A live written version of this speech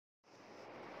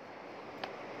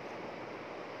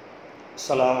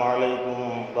السلام عليكم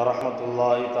ورحمة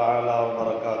الله تعالى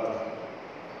وبركاته.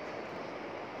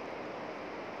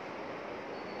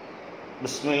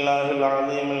 بسم الله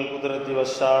العظيم القدرة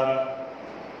والشان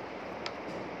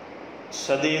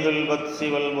شديد البطش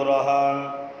والبرهان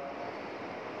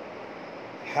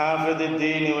حافظ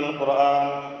الدين والقرآن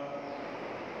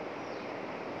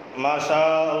ما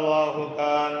شاء الله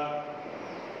كان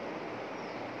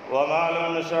وما لم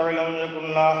نشأ لم يكن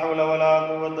لا حول ولا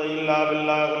قوة إلا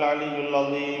بالله العلي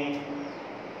العظيم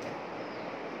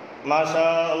ما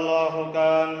شاء الله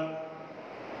كان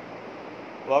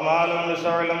وما لم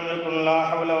نشأ لم يكن لا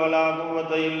حول ولا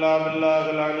قوة إلا بالله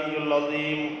العلي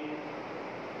العظيم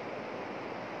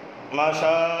ما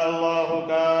شاء الله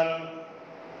كان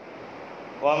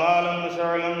وما لم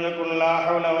نشأ لم يكن لا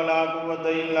حول ولا قوة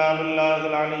إلا بالله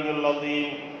العلي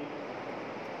العظيم.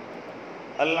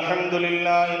 الحمد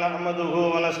لله نحمده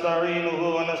ونستعينه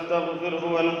ونستغفره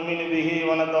ونؤمن به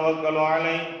ونتوكل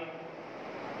عليه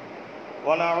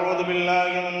ونعوذ بالله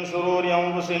من شرور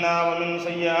أنفسنا ومن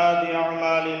سيئات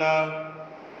أعمالنا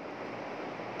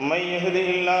من يهده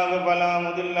الله فلا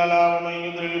مضل له ومن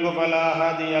يضلل فلا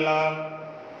هادي له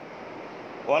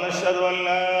ونشهد أن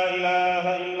لا إله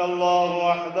إلا الله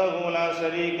وحده لا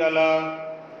شريك له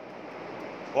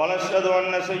ونشهد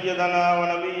أن سيدنا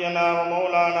ونبينا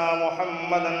ومولانا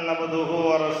محمدا عبده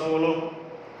ورسوله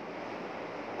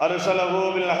أرسله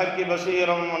بالحق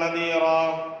بشيرا ونذيرا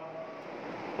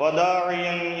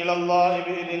وداعيا إلى الله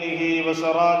بإذنه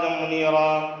وسراجا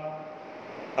منيرا.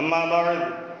 أما بعد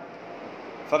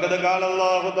فقد قال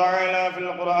الله تعالى في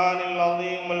القرآن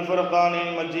العظيم والفرقان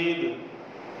المجيد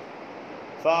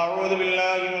فأعوذ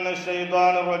بالله من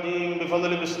الشيطان الرجيم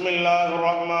بفضل بسم الله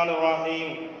الرحمن الرحيم.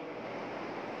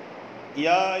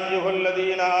 يا أيها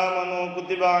الذين آمنوا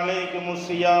كتب عليكم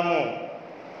الصيام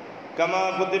كما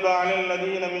كتب على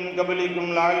الذين من قبلكم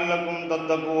لعلكم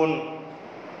تتقون.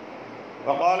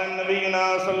 وقال نبينا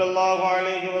صلى الله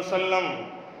عليه وسلم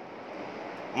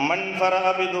من فرح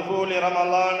بدخول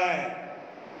رمضان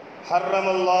حرم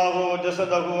الله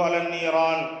جسده على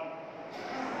النيران.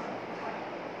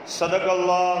 صدق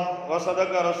الله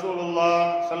وصدق رسول الله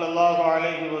صلى الله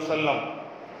عليه وسلم.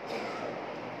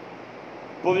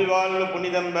 புவிவாழ்வு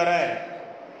புனிதம் பெற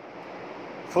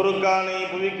ஃபுர்கானை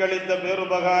புவிக்களித்த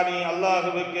பேருபகாரி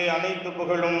அல்லாஹுவுக்கு அனைத்து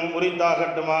புகழும்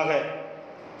உரித்தாகட்டுமாக.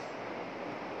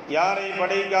 யாரை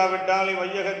படைக்காவிட்டால்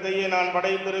வையகத்தையே நான்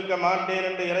படைத்திருக்க மாட்டேன்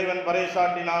என்று இறைவன்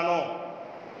பறைசாட்டினானோ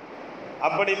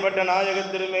அப்படிப்பட்ட நாயக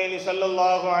திருமேனி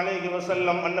ஸல்லல்லாஹு அலைஹி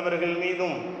வஸல்லம் அன்னவர்கள்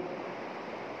மீதும்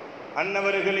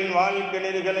அன்னவர்களின் வாழ்க்கை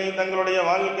நெறிகளை தங்களுடைய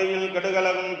வாழ்க்கையில்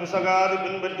கடுகளவும் பிசகாது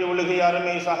பின்பற்றி ஒழுகிய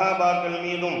அருமை சஹாபாக்கள்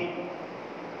மீதும்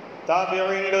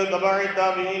தாபிஈன்கள் தபாய்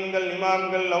தாபிஈன்கள்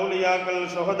இமாம்கள் அவுலியாக்கள்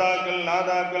சுஹதாக்கள்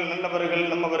நாதாக்கள் நல்லவர்கள்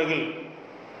நம்மவர்கள்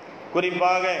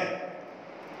குறிப்பாக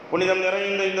புனிதம்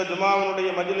நிறைந்த இந்த ஜுமாவினுடைய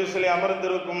மஜ்லிஸிலே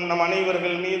அமர்ந்திருக்கும் நம்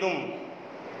அனைவர்கள் மீதும்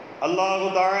அல்லாஹு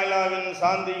தஆலாவின்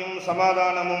சாந்தியும்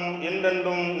சமாதானமும்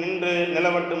என்றென்றும் நின்று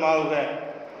நிலவட்டுமாகுக.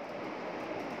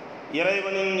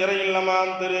 இறைவனின்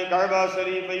இறையில்லமாம் திரு கஅபா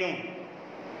ஷரீஃபையும்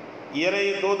இறை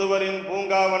தூதுவரின்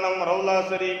பூங்காவனம் ரௌலா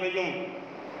ஷரீஃபையும்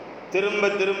திரும்ப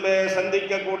திரும்ப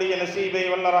சந்திக்கக்கூடிய நசீபை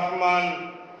வல்ல ரஹ்மான்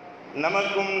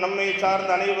நமக்கும் நம்மை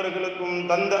சார்ந்த அனைவர்களுக்கும்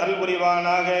தந்த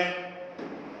அல்புரிவானாக.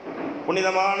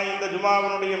 புனிதமான இந்த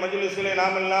ஜுமாவினுடைய மஜ்லிஸிலே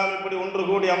நாம் எல்லாம் இப்படி ஒன்று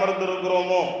கூடி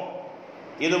அமர்ந்திருக்கிறோமோ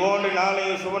இதுபோன்று நாளை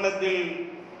சுவனத்தில்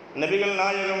நபிகள்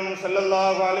நாயகம்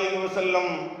ஸல்லல்லாஹு அலைஹி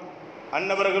வஸல்லம்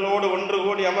அன்னவர்களோடு ஒன்று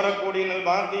கூடி அமரக்கூடிய நல்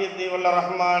பாக்கியத்தை வல்ல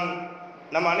ரஹ்மான்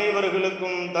நம்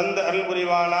அனைவர்களுக்கும் தந்த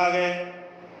அல்புரிவானாக.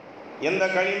 எந்த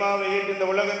கலிமாவை ஏற்று இந்த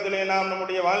உலகத்திலே நாம்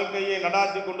நம்முடைய வாழ்க்கையை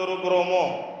நடாத்தி கொண்டிருக்கிறோமோ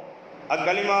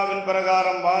அக்கலிமாவின்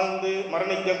பிரகாரம் வாழ்ந்து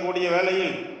மரணிக்கக்கூடிய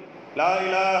வேளையில் லா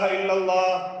இலாஹ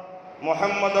இல்லல்லாஹ்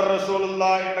முஹம்மதுர்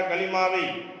ரசூலுல்லாஹ் என்ற கலிமாவை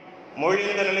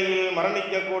மொழிந்த நிலையில்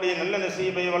மரணிக்கக்கூடிய நல்ல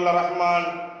நசீபை வல்ல ரஹ்மான்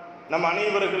நம்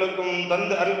அனைவர்களுக்கும்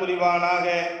தந்து அருள்புரிவானாக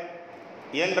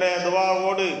என்ற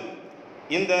துஆவோடு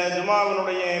இந்த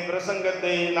ஜுமாவினுடைய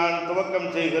பிரசங்கத்தை நான் துவக்கம்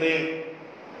செய்கிறேன்.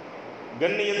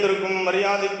 கண்ணியத்திற்கும்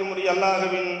மரியாதைக்கும் உரிய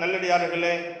அல்லாஹ்வின்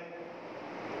நல்லடியார்களே,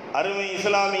 அருமை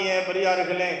இஸ்லாமிய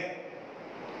பெரியார்களே,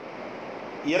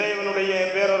 இறைவனுடைய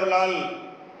பேரருளால்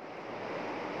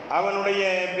அவனுடைய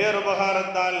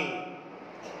பேருபகாரத்தால்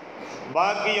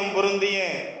பாக்கியம் பொருந்திய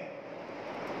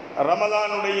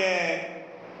ரமலானுடைய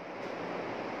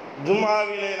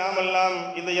ஜும்ஆவிலே நாமெல்லாம்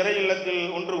இந்த இறை இல்லத்தில்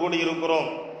ஒன்று கூடியிருக்கிறோம்.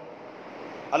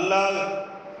 அல்லாஹ்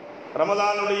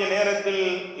ரமலானுடைய நேரத்தில்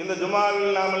இந்த ஜுமாவில்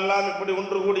நாம் எல்லாம் இப்படி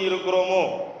ஒன்று கூடி இருக்கிறோமோ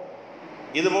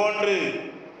இதுபோன்று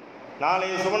நாளை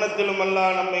சுவனத்திலும்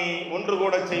அல்லாஹ் நம்மை ஒன்று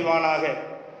கூட செய்வானாக.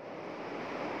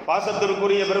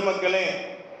 பாசத்திற்குரிய பெருமக்களே,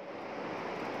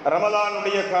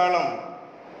 ரமலானுடைய காலம்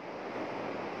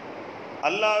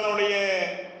அல்லாஹ்வுடைய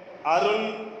அருள்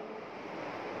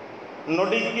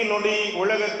நொடிக்கு நொடி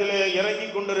உலகத்திலே இறங்கி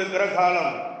கொண்டிருக்கிற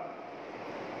காலம்.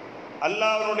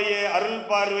 அல்லாஹ்வுடைய அருள்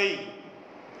பார்வை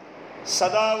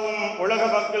சதாவும் உலக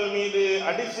மக்கள் மீது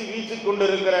அடித்து வீசிக்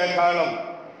கொண்டிருக்கிற காலம்.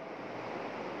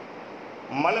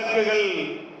 மலக்குகள்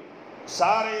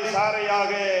சாறை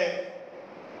சாறையாக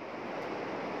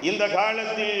இந்த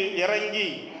காலத்தில் இறங்கி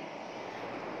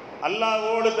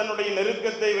அல்லாஹ்வோடு தன்னுடைய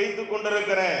நெருக்கத்தை வைத்துக்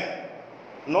கொண்டிருக்கிற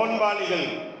நோன்பாளிகள்,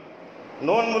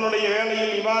 நோன்பினுடைய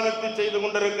வேளையில் இபாதத்து செய்து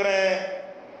கொண்டிருக்கிற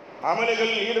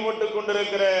அமல்களில் ஈடுபட்டு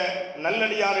கொண்டிருக்கிற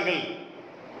நல்லடியார்கள்,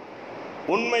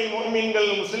 உண்மை முஃமின்கள்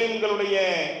முஸ்லிம்களுடைய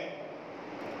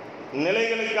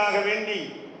நிலைகளுக்காக வேண்டி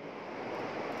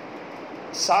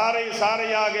சாறை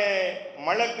சாறையாக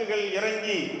மலக்குகள்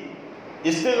இறங்கி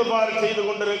இஸ்திக்பார் செய்து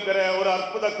கொண்டிருக்கிற ஒரு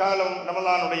அற்புத காலம்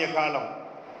ரமலானுடைய காலம்.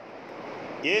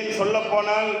 ஏன் சொல்ல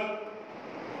போனால்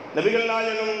நபிகள்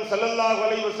நாயகம் ஸல்லல்லாஹு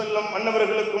அலைஹி வஸல்லம்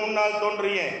அன்னவர்களுக்கு முன்னால்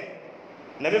தோன்றிய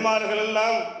நபிமார்கள்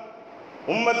எல்லாம்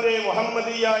உம்மத்தே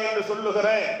முஹம்மதியா என்று சொல்லுகிற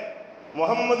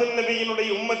முஹம்மது நபியினுடைய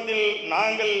உம்மத்தில்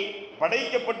நாங்கள்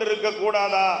படைக்கப்பட்டிருக்க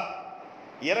கூடாதா,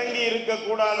 இறங்கி இருக்க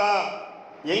கூடாதா,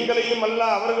 எங்களையும்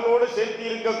அல்லாஹ் அவர்களோடு சேர்த்து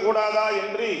இருக்க கூடாதா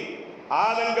என்று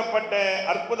ஆதங்கப்பட்ட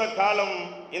அற்புத காலம்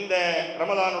இந்த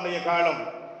ரமலானுடைய காலம்.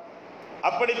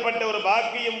 அப்படிப்பட்ட ஒரு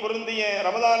பாக்கியம் பொருந்திய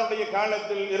ரமலானுடைய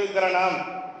காலத்தில் இருக்கிற நாம்,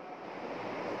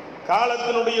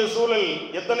 காலத்தினுடைய சூழல்,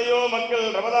 எத்தனையோ மக்கள்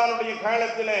ரமலானுடைய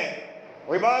காலத்தில்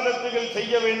இபாதத்துகள்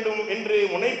செய்ய வேண்டும் என்று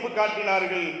முனைப்பு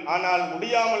காட்டினார்கள். ஆனால்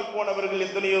முடியாமல் போனவர்கள்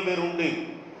எத்தனையோ பேர் உண்டு.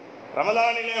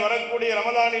 ரமலானிலே வரக்கூடிய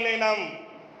ரமலானிலே நாம்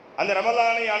அந்த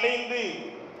ரமலானை அடைந்து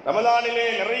ரமலானிலே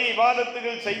நிறைய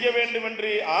இபாதத்துகள் செய்ய வேண்டும்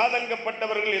என்று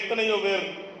ஆதங்கப்பட்டவர்கள் எத்தனையோ பேர்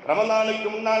ரமலானுக்கு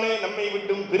முன்னாலே நம்மை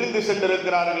விட்டும் பிரிந்து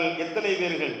சென்றிருக்கிறார்கள். எத்தனை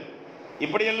பேர்கள்?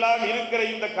 இப்படியெல்லாம் இருக்கிற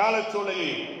இந்த கால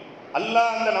சூழலில்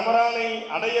அல்லாஹ் அந்த ரமலானை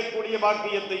அடையக்கூடிய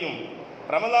பாக்கியத்தையும்,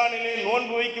 ரமலானிலே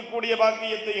நோன்பு வைக்கக்கூடிய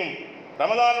பாக்கியத்தையும்,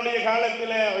 ரமலானுடைய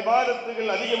காலத்தில்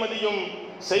இபாதத்துகள் அதிகம் அதிகம்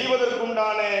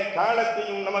செய்வதற்குண்டான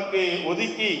காலத்தையும் நமக்கு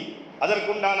ஒதுக்கி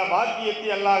அதற்குண்டான பாக்கியத்தை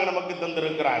அல்லாஹ் நமக்கு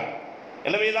தந்திருக்கிறான்.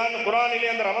 எனவேதான் குர்ஆனிலே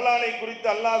அந்த ரமலானை குறித்து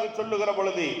அல்லாஹ் சொல்லுகிற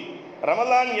பொழுது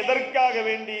ரமலான் எதற்காக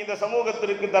வேண்டி இந்த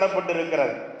சமூகத்திற்கு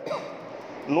தரப்பட்டிருக்கிறது,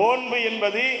 நோன்பு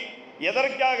என்பது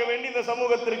எதற்காக வேண்டி இந்த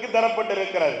சமூகத்திற்கு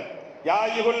தரப்பட்டிருக்கிறது. யா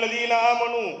அய்யுஹல்லதீன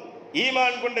ஆமனு,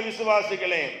 ஈமான் கொண்ட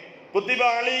விசுவாசிகளே, குத்திப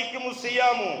அலைக்குமுஸ்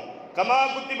ஸியாமு கமா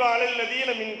குத்திப அலல்லதீன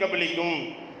மின் கப்லிக்கும்.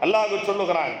 அல்லாஹ்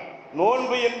சொல்லுகிறான்,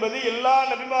 நோன்பு என்பது எல்லா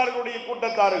நபிமார்களுடைய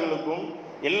கூட்டத்தார்களுக்கும்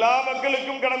எல்லா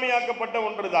மக்களுக்கும் கடமையாக்கப்பட்ட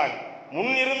ஒன்றுதான்.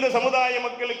 முன் இருந்த சமுதாய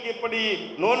மக்களுக்கு எப்படி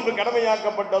நோன்பு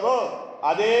கடமையாக்கப்பட்டதோ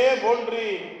அதே போன்று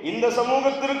இந்த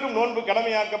சமூகத்திற்கும் நோன்பு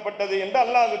கடமையாக்கப்பட்டது என்று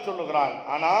அல்லாஹ் சொல்லுகிறான்.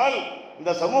 ஆனால்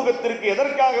இந்த சமூகத்திற்கு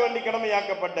எதற்காக வேண்டி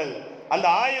கடமையாக்கப்பட்டது? அந்த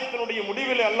ஆயத்தினுடைய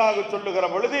முடிவில் அல்லாஹ் சொல்லுகிற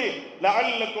பொழுது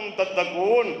லஅல்லக்கும்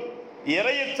தத்தகூன்,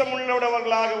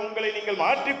 இறையச்சமுள்ளவர்களாக உங்களை நீங்கள்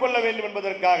மாற்றிக்கொள்ள வேண்டும்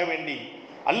என்பதற்காக வேண்டி,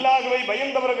 அல்லாஹ்வை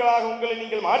பயந்தவர்களாக உங்களை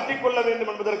நீங்கள் மாற்றிக்கொள்ள வேண்டும்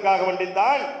என்பதற்காக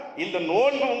வேண்டித்தான் இந்த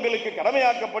நோன்பு உங்களுக்கு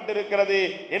கடமையாக்கப்பட்டிருக்கிறது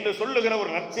என்று சொல்லுகிற ஒரு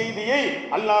நற்செய்தியை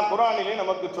அல்லாஹ் குர்ஆனிலே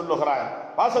நமக்கு சொல்லுகிறார்.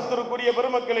 பாசத்திற்குரிய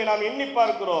பெருமக்களை நாம் எண்ணி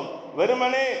பார்க்கிறோம்.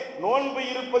 வெறுமனே நோன்பு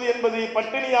இருப்பது என்பது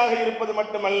பட்டினியாக இருப்பது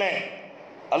மட்டுமல்ல,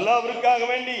 அல்லாஹ்விற்காக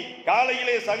வேண்டி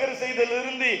காலையிலே சகர்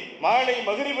செய்ததிலிருந்து மாலை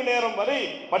மக்ரிப் நேரம் வரை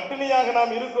பட்டினியாக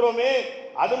நாம் இருக்கிறோமே,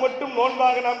 அது மட்டும்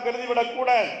நோன்பாக நாம் கருதிவிடக்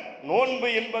கூடாது. நோன்பு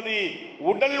என்பது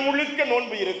உடல் முழுக்க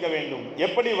நோன்பு இருக்க வேண்டும்.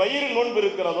 எப்படி வயிறு நோன்பு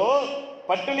இருக்கிறதோ,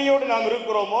 பட்டினியோடு நாம்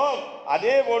இருக்கிறோமோ,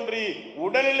 அதே போன்று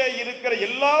உடலிலே இருக்கிற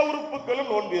எல்லா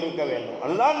உறுப்புகளும் நோன்பு இருக்க வேண்டும்.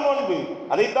 அதுதான் நோன்பு.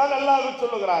 அதைத்தான் அல்லாஹ்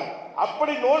சொல்லுகிறான்.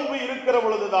 அப்படி நோன்பு இருக்கிற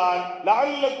பொழுதுதான்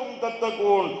லஅல்லக்கும்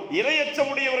தத்தகூன்,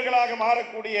 இறையச்சமுடையவர்களாக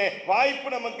மாறக்கூடிய வாய்ப்பு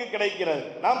நமக்கு கிடைக்கிறது.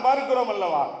 நாம் பார்க்கிறோம்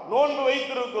அல்லவா, நோன்பு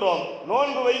வைத்திருக்கிறோம்,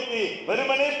 நோன்பு வைத்து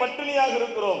வெறுமனே பட்டினியாக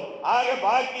இருக்கிறோம். ஆக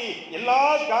பாக்கி எல்லா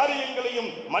காரியங்களையும்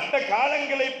மற்ற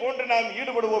காலங்களை போன்று நாம்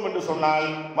ஈடுபடுவோம் என்று சொன்னால்,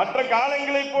 மற்ற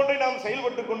காலங்களை போன்று நாம்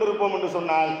செயல்பட்டுக் கொண்டிருப்போம் என்று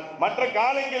சொன்னால், மற்ற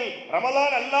காலங்கள்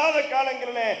ரமலான் அல்லாத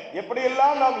காலங்களில்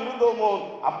எப்படியெல்லாம் நாம் இருந்தோமோ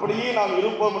அப்படியே நாம்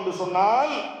இருப்போம் என்று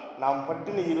சொன்னால் நாம்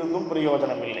பட்டினி இருந்தும்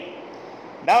பிரயோஜனம் இல்லை,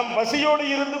 நாம் பசியோடு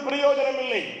இருந்து பிரயோஜனம்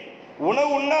இல்லை,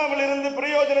 உணவு உண்ணாமல் இருந்து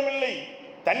பிரயோஜனம் இல்லை,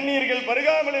 தண்ணீர்கள்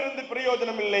பருகாமல் இருந்து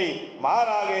பிரயோஜனம் இல்லை.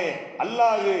 மாறாக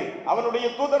அல்லாஹ் அவனுடைய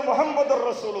தூதர் முஹம்மது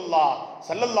ரசூலுல்லாஹ்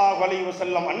ஸல்லல்லாஹு அலைஹி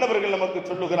வஸல்லம் அன்னவர்கள் நமக்கு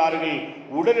சொல்லுகிறார்கள்,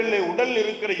 உடல்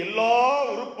இருக்கிற எல்லா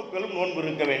உறுப்புகளும் நோன்பு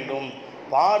இருக்க வேண்டும்.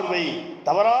 பார்வை,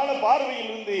 தவறான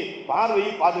பார்வையிலிருந்து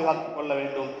பார்வையை பாதுகாத்துக் கொள்ள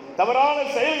வேண்டும். தவறான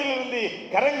செயல்களிலிருந்து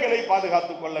கரங்களை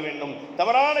பாதுகாத்துக் கொள்ள வேண்டும்.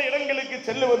 தவறான இடங்களுக்கு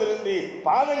செல்லுவதிலிருந்து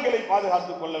பாதங்களை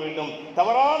பாதுகாத்துக் கொள்ள வேண்டும்.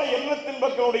 தவறான எண்ணத்தின்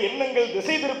பக்கம் எண்ணங்கள்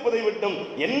திசை திருப்பதை விட்டும்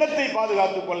எண்ணத்தை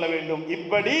பாதுகாத்துக் கொள்ள வேண்டும்.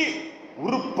 இப்படி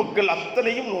உறுப்புகள்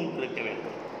அத்தனையும் நோன்பு இருக்க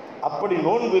வேண்டும். அப்படி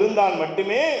நோன்பு இருந்தால்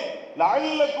மட்டுமே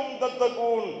லஅல்லக்கும்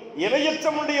தத்தகூன்,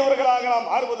 இரையச்சமுடையவர்களாக நாம்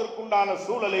ஆறுவதற்குண்டான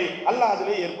சூழலை அல்லாஹ்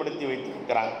அதிலே ஏற்படுத்தி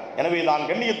வைத்திருக்கிறான். எனவே தான்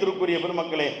கண்ணியத்திற்குரிய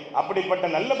பெருமக்களே, அப்படிப்பட்ட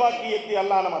நல்ல பாக்கியத்தை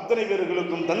அல்லாஹ் நம் அத்தனை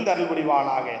பேர்களுக்கும் தந்து அருள்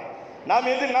புரிவானாக.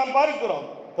 நாம் பார்க்கிறோம்,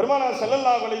 பெருமானார்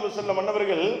ஸல்லல்லாஹு அலைஹி வஸல்லம்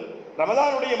அன்னவர்கள்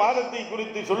ரமலானுடைய மாதத்தை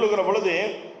குறித்து சொல்லுகிற பொழுது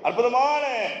அற்புதமான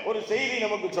ஒரு செய்தி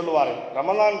நமக்கு சொல்லுவார்கள்.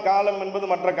 ரமலான் காலம் என்பது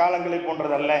மற்ற காலங்களை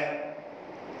போன்றதல்ல.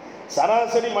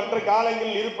 சராசரி மற்ற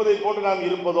காலங்களில் இருப்பதை போன்று நாம்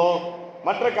இருப்பதோ,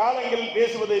 மற்ற காலங்களில்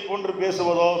பேசுவதை போன்று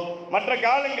பேசுவதோ, மற்ற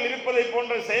காலங்களில் இருப்பதை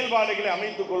போன்ற செயல்பாடுகளை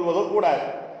அமைத்துக் கொள்வதோ கூடாது.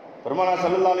 பெருமானார்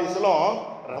ஸல்லல்லாஹு அலைஹி வஸல்லம்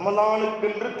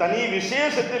ரமலானுக்கென்று தனி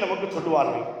விசேஷத்தை நமக்கு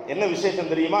சொல்லுவார்கள். என்ன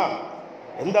விசேஷம் தெரியுமா?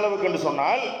 எந்த அளவுக்கு என்று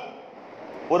சொன்னால்,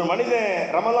 ஒரு மனிதன்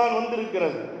ரமலான்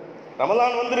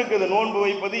வந்திருக்கிறது, நோன்பு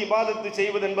வைப்பது, இபாதத்து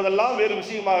செய்வது என்பதெல்லாம் வேறு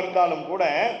விஷயமா இருந்தாலும் கூட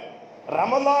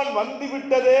ரமலான்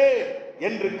வந்துவிட்டதே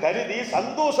என்று கருதி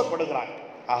சந்தோஷப்படுகிறான்.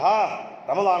 ஆஹா,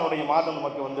 ரமலானுடைய மாதம்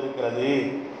நமக்கு வந்திருக்கிறது,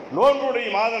 நோன்புடைய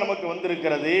மாதம் நமக்கு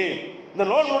வந்திருக்கிறது, இந்த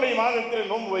நோன்புடைய மாதத்தில்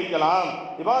நோன்பு வைக்கலாம்,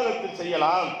 இபாதத்து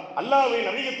செய்யலாம், அல்லாஹ்வை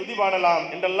நபியை துதிபாடலாம்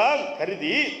என்றெல்லாம்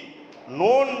கருதி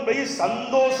நோன்பை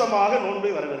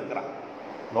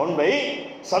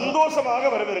சந்தோஷமாக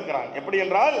வரவேற்கிறான். எப்படி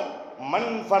என்றால்,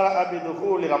 மன் ஃபரஅ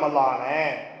பிதுஹூலி ரமலான,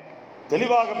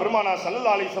 தெளிவாக பெருமானார்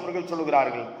ஸல்லல்லாஹு அலைஹி வஸல்லம் அவர்கள்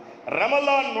சொல்கிறார்கள்,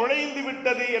 ரமலான் நுழைந்து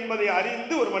விட்டது என்பதை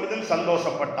அறிந்து ஒரு மனிதன்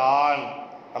சந்தோஷப்பட்டான்.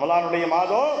 ரமலானுடைய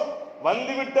மாதம்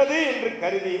வந்துவிட்டது என்று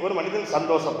கருதி ஒரு மனிதன்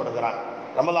சந்தோஷப்படுகிறான்.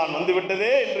 ரமலான்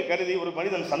வந்துவிட்டதே என்று கருதி ஒரு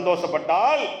மனிதன்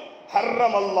சந்தோஷப்பட்டால்,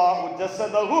 ஹர்ரமல்லாஹு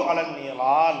ஜஸதஹு அலன்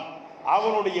நீரான்,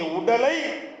 அவனுடைய உடலை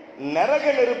நரக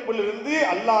நெருப்பிலிருந்து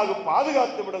அல்லாஹ்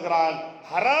பாதுகாத்து விடுகிறான்,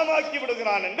 ஹராமாக்கி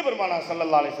விடுகிறான் என்று பெருமானார்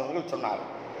ஸல்லல்லாஹு அலைஹி வஸல்லம் அவர்கள் சொன்னார்.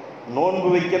 நோன்பு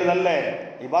வைக்கிறதல்ல,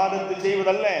 இபாதத்து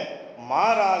செய்வதல்ல,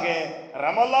 மாறாக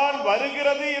ரமலான்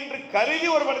வருகிறது என்று கருதி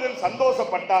ஒரு மனிதன்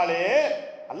சந்தோஷப்பட்டாலே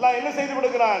அல்லாஹ் என்ன செய்து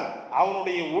விடுகிறான்?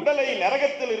 அவனுடைய உடலை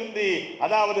நரகத்தில் இருந்து,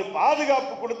 அதாவது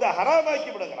பாதுகாப்பு கொடுத்து ஹராமாக்கி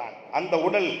விடுகிறான். அந்த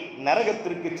உடல்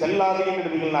நரகத்திற்கு செல்லாது என்று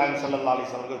நபிகள் நாயகம் ஸல்லல்லாஹு அலைஹி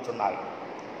வஸல்லம் அவர்கள் சொன்னார்கள்.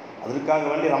 அதற்காக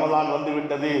வேண்டி ரமலான் வந்து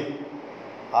விட்டது,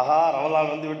 ஆஹா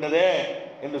ரமலான் வந்து விட்டதே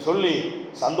என்று சொல்லி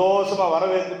சந்தோஷமா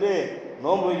வரவேற்றுட்டு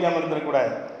நோன்பு வைக்காம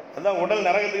இருந்துடக்கூடாது. அதான் உடல்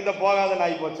நரகத்துக்கு தான் போகாத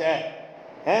நாய் போச்சே,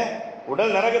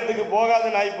 உடல் நரகத்துக்கு போகாத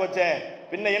நாய் போச்சே,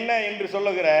 பின்ன என்ன என்று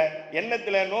சொல்லுகிற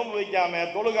எண்ணத்தில் நோன்பு வைக்காம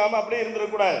தொழுகாம அப்படியே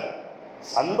இருந்துடக்கூடாது.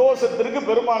 சந்தோஷத்திற்கு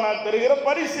பெருமானார் தருகிற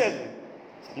பரிசு அது,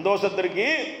 சந்தோஷத்திற்கு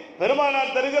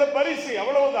பெருமானார் தருகிற பரிசு,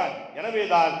 அவ்வளவுதான்.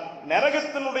 எனவேதான்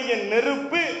நரகத்தினுடைய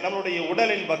நெருப்பு நம்முடைய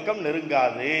உடலின் பக்கம்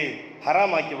நெருங்காது,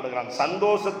 ஹராமாக்கி விடுகிறான்.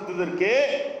 சந்தோஷத்திற்கே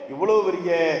இவ்வளவு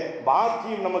பெரிய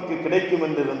பாக்கியம் நமக்கு கிடைக்கும்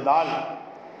என்று இருந்தால்,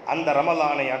 அந்த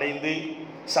ரமலானை அடைந்து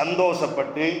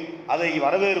சந்தோஷப்பட்டு அதை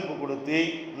வரவேற்பு கொடுத்து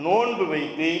நோன்பு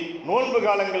வைத்து நோன்பு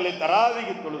காலங்களில்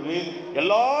தராவிக்கு தொழுது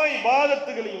எல்லா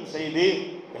இபாதத்துகளையும் செய்து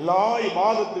எல்லா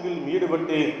இபாதத்துகளிலும்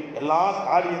ஈடுபட்டு எல்லா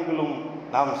காரியங்களும்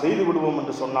நாம் செய்து விடுவோம்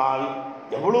என்று சொன்னால்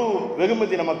எவ்வளவு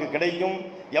வெகுமதி நமக்கு கிடைக்கும்,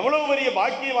 எவ்வளவு பெரிய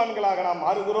பாக்கியவான்களாக நாம்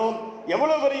மாறுகிறோம்,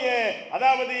 எவ்வளவு பெரிய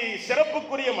அதாவது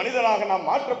சிறப்புக்குரிய மனிதராக நாம்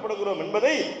மாற்றப்படுகிறோம்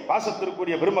என்பதை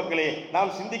பாசத்திற்குரிய பெருமக்களே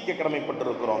நாம் சிந்திக்க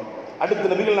கடமைப்பட்டிருக்கிறோம். அடுத்து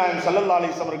நபிகள் நாயகம் ஸல்லல்லாஹு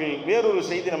அலைஹி வஸல்லம் அவர்கள் வேறொரு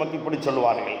செய்தி நமக்கு இப்படி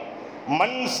சொல்லுவார்கள்,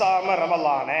 மன் சாம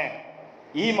ரமலான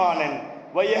ஈமானன்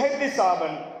வ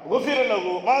இஹ்திசாபன் குஃபிர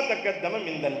லஹு மா தக்கத்தம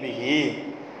மின் தன்பிஹி.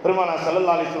 பெருமானார்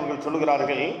ஸல்லல்லாஹு அலைஹி வஸல்லம் அவர்கள்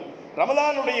சொல்கிறார்கள்,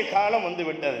 ரமலானுடைய காலம் வந்து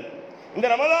விட்டது. இந்த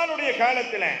ரமலானுடைய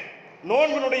காலத்தில்,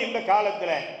 நோன்பினுடைய இந்த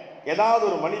காலத்தில் ஏதாவது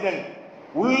ஒரு மனிதன்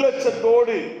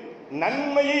உள்ளச்சத்தோடு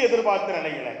நன்மையை எதிர்பார்த்த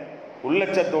நிலையில,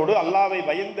 உள்ளச்சத்தோடு அல்லாஹ்வை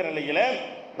பயந்த நிலையில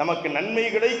நமக்கு நன்மை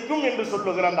கிடைக்கும் என்று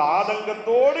சொல்லுகிற அந்த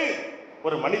ஆதங்கத்தோடு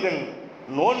ஒரு மனிதன்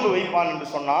நோன்பு வைப்பான் என்று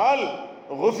சொன்னால்,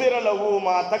 குஃபிர லஹு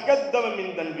மா தக்கத்தம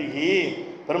மின் தன்பிஹி.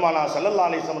 பெருமானார் ஸல்லல்லாஹு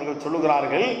அலைஹி வஸல்லம் அவர்கள்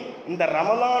சொல்லுகிறார்கள், இந்த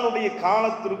ரமலானுடைய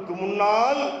காலத்திற்கு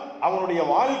முன்னால் அவனுடைய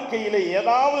வாழ்க்கையில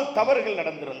ஏதாவது தவறுகள்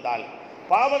நடந்திருந்தால்,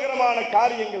 பாவகரமான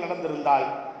காரியங்கள் நடந்திருந்தால்,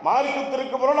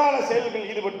 மார்க்கத்திற்கு புறணான செயல்கள்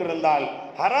ஈடுபட்டிருந்தால்,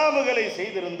 ஹராமுகளை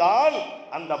செய்திருந்தால்,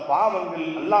 அந்த பாவங்கள்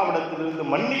அல்லாஹ்விடத்திலிருந்து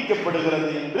மன்னிக்கப்படுகிறது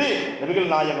என்று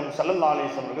நபிகள் நாயகம் ஸல்லல்லாஹு அலைஹி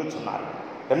வஸல்லம் அவர்கள் சொன்னார்கள்.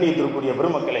 கண்ணியத்திற்குரிய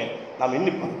பெருமக்களே, நாம்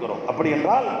எண்ணி பார்க்கிறோம். அப்படி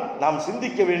என்றால் நாம்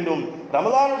சிந்திக்க வேண்டும்,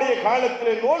 ரமலானுடைய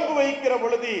காலத்தில் நோன்பு வைக்கிற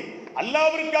பொழுது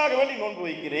அல்லாஹ்விற்காக வேண்டி நோன்பு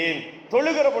வைக்கிறேன்,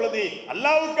 தொழுகிற பொழுது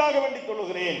அல்லாஹ்வுக்காக வேண்டி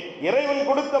தொழுகிறேன், இறைவன்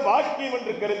கொடுத்த பாக்கியம்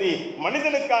என்று கருதி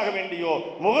மனிதனுக்காக வேண்டியோ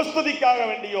முகஸ்துதிக்காக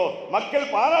வேண்டியோ மக்கள்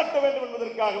பாராட்ட வேண்டும்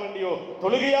என்பதற்காக வேண்டியோ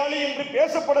தொழுகையாளி என்று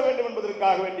பேசப்பட வேண்டும்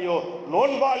என்பதற்காக வேண்டியோ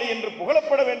நோன்பாளி என்று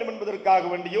புகழப்பட வேண்டும் என்பதற்காக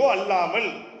வேண்டியோ அல்லாமல்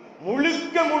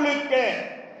முழுக்க முழுக்க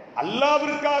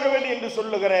அல்லாஹ்விற்காக வேண்டி என்று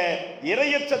சொல்லுகிற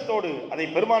இறையச்சத்தோடு, அதை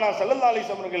பெருமானார் ஸல்லல்லாஹு அலைஹி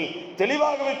வஸல்லம் அவர்கள்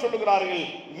தெளிவாகவே சொல்லுகிறார்கள்,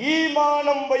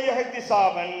 ஈமானம் வ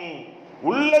இஹ்திசாபன்,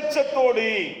 உள்ளச்சத்தோடு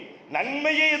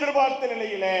நன்மையை எதிர்பார்த்த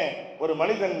நிலையில ஒரு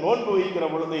மனிதன் நோன்பு வைக்கிற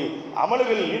பொழுது,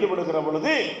 அமல்களில் ஈடுபடுகிற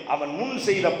பொழுது அவன் முன்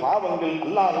செய்த பாவங்கள்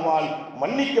அல்லாஹ்வால்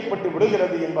மன்னிக்கப்பட்டு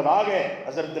விடுகிறது என்பதாக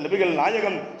ஹஸரத் நபிகள்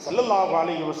நாயகம் ஸல்லல்லாஹு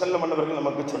அலைஹி வஸல்லம் அவர்கள்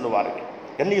நமக்கு சொல்லுவார்கள்.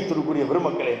 கண்ணியத்திற்குரிய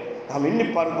பெருமக்களே, நாம் எண்ணி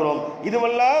பார்க்கிறோம்,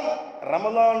 இதுவெல்லாம்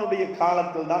ரமலானுடைய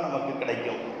காலத்தில் தான் நமக்கு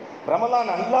கிடைக்கும்.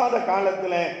 ரமலான் அல்லாத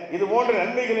காலத்தில் இது போன்ற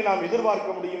நன்மைகளை நாம்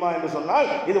எதிர்பார்க்க முடியுமா என்று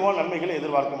சொன்னால் இது போன்ற நன்மைகளை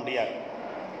எதிர்பார்க்க முடியாது.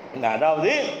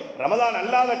 அதாவது ரமலான்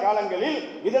அல்லாத காலங்களில்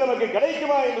இது நமக்கு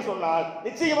கிடைக்குமா என்று சொன்னால்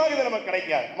நிச்சயமாக இது நமக்கு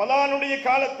கிடைக்காது. ரமலானுடைய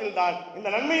காலத்தில் தான் இந்த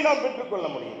நன்மையை நாம் பெற்றுக்கொள்ள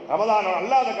முடியும். ரமலான்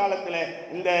அல்லாத காலத்தில்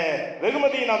இந்த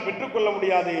வெகுமதியை நாம் பெற்றுக்கொள்ள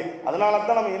முடியாது. அதனால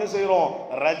தான் நம்ம என்ன செய்கிறோம்,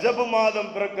 ரஜபு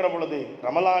மாதம் பிறக்கிற பொழுது,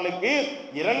 ரமலானுக்கு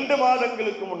 2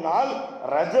 மாதங்களுக்கு முன்னால்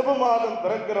ரஜபு மாதம்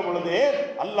பிறக்கிற பொழுது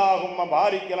அல்லாஹும்ம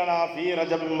பாரிக் லனா ஃபீ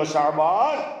ரஜபின் வ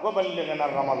ஷஅபான் வ பல்லிக்னா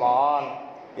ரமலான்,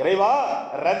 இறைவா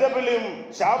ரஜபிலும்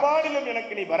ஷாபானிலும்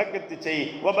எனக்கு நீ பரக்கத்து செய்,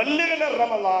 வபல்லிக்னா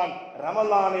ரமலான்,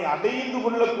 ரமலானை அடைந்து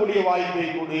கொள்ளக்கூடிய வாய்ப்பை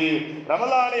கொடு,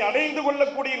 ரமலானை அடைந்து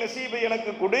கொள்ளக்கூடிய நசீபை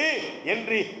எனக்கு கொடு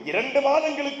என்று 2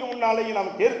 மாதங்களுக்கு முன்னாலேயே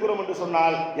நாம் கேட்கிறோம் என்று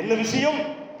சொன்னால் என்ன விஷயம்?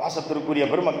 பாசத்திற்குரிய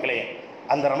பெருமக்களே,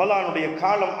 அந்த ரமலானுடைய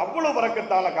காலம் அவ்வளவு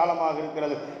பரக்கத்தான காலமாக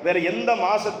இருக்கிறது. வேற எந்த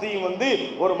மாசத்தையும்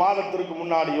ஒரு மாதத்திற்கு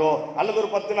முன்னாடியோ அல்லது ஒரு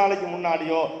 10 நாளைக்கு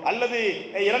முன்னாடியோ அல்லது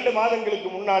 2 மாதங்களுக்கு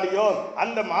முன்னாடியோ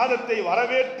அந்த மாதத்தை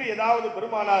வரவேற்று ஏதாவது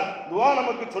பெருமானார் துஆ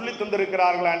நமக்கு சொல்லி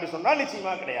தந்திருக்கிறார்களா என்று சொன்னால்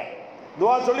நிச்சயமா கிடையாது.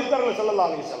 துஆ சொல்லித்தரல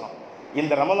ஸல்லல்லாஹு அலைஹி வஸல்லம்.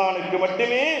 இந்த ரமலானுக்கு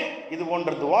மட்டுமே இது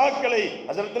போன்ற துஆக்களை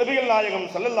ஹஸரத் நபிகள் நாயகம்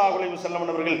ஸல்லல்லாஹு அலைஹி வஸல்லம்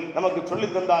அவர்கள் நமக்கு சொல்லி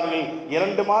தந்தார்கள்.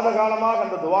 2 மாத காலமாக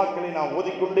அந்த துஆக்களை நாம்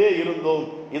ஓதிக்கொண்டே இருந்தோம்.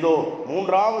 இதோ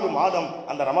 3வது மாதம்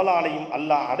அந்த ரமலானையும்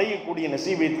அல்லாஹ் அடையக்கூடிய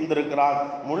நசீபை தந்திருக்கிறார்.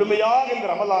 முழுமையாக இந்த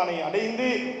ரமலானை அடைந்து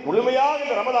முழுமையாக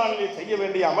இந்த ரமலானிலே செய்ய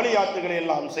வேண்டிய அமலியாத்துகளை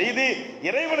எல்லாம் செய்து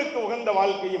இறைவனுக்கு உகந்த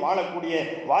வாழ்க்கையை வாழக்கூடிய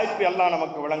வாய்ப்பை அல்லாஹ்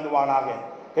நமக்கு வழங்குவானாக.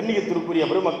 கண்ணியத்திற்குரிய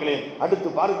பெருமக்களே, அடுத்து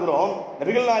பார்க்கிறோம்,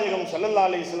 நபிகள் நாயகம் ஸல்லல்லாஹு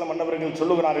அலைஹி வஸல்லம் அன்னவர்கள்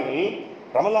சொல்லுகிறார்கள்,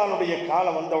 ரமலானுடைய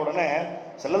காலம் வந்த உடனே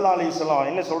ஸல்லல்லாஹு அலைஹி வஸல்லம்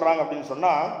என்ன சொல்றாங்க அப்படின்னு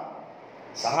சொன்னா,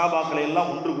 சஹாபாக்களை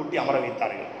எல்லாம் ஒன்று கூட்டி அமர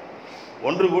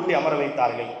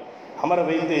வைத்தார்கள். அமர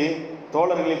வைத்து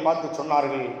தோழர்களை பார்த்து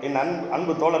சொன்னார்கள், என்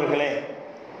அன்பு தோழர்களே,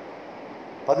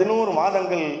 11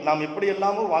 மாதங்கள் நாம்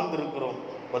எப்படியெல்லாமோ வாழ்ந்திருக்கிறோம்.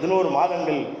 11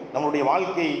 மாதங்கள் நம்முடைய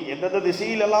வாழ்க்கை எந்த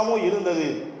திசையிலெல்லாமோ இருந்தது.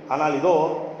 ஆனால் இதோ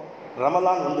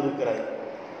ரமலான் வந்திருக்கிறது,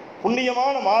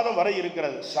 புண்ணியமான மாதம் வரை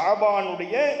இருக்கிறது.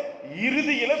 ஷாபானுடைய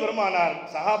இறுதியில பெருமானார்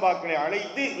சஹாபாக்களை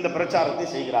அழைத்து இந்த பிரச்சாரத்தை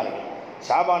செய்கிறார்கள்.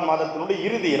 ஷாபான் மாதத்தினுடைய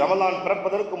இறுதி, ரமலான்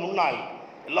பிறப்பதற்கு முன்னால்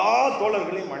எல்லா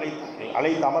தோழர்களையும்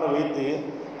அழைத்து அமர வைத்து,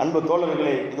 அன்பு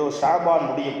தோழர்களே, இதோ ஷாபான்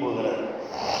முடிய போகிறது,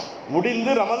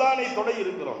 முடிந்து ரமலானை தொடை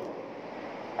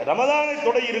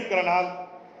இருக்கிற நாம்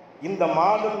இந்த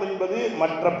மாதம் என்பது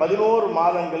மற்ற 11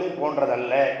 மாதங்களை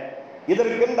போன்றதல்ல,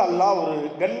 இதற்கென்று அல்லாஹ் ஒரு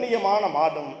கண்ணியமான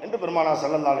மாதம் என்று பெருமானார்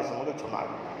ஸல்லல்லாஹு அலைஹி வஸல்லம்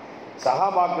சொன்னார்கள்.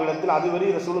 சஹாபாக்களிடத்தில் அதுவரை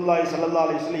ரசூலுல்லாஹி ஸல்லல்லாஹு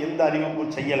அலைஹி வஸல்லம் எந்த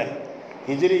அறிவிப்பும் செய்யலை.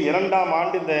 ஹிஜ்ரி 2ஆம்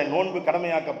ஆண்டு இந்த நோன்பு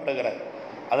கடமையாக்கப்படுகிறது.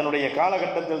 அதனுடைய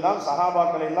காலகட்டத்தில் தான்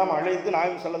சஹாபாக்களை எல்லாம் அழைத்து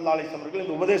நாயகம் ஸல்லல்லாஹு அலைஹி வஸல்லம் அவர்கள்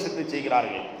இந்த உபதேசத்தை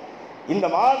செய்கிறார்கள். இந்த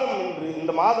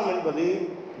மாதம் என்பது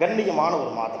கண்ணியமான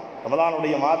ஒரு மாதம்.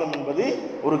 ரமலானுடைய மாதம் என்பது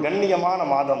ஒரு கண்ணியமான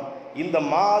மாதம். இந்த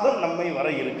மாதம் நம்மை வர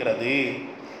இருக்கிறது.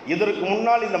 இதற்கு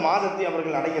முன்னால் இந்த மாதத்தை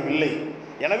அவர்கள் அடையவில்லை.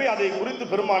 எனவே அதை குறித்து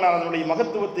பெருமானார், அதனுடைய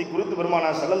மகத்துவத்தை குறித்து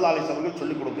பெருமானார் ஸல்லல்லாஹு அலைஹி வஸல்லம்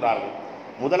சொல்லிக் கொடுக்கிறார்கள்.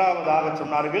 முதலாவதாக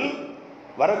சொன்னார்கள்,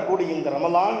 வரக்கூடிய இந்த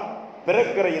ரமலான்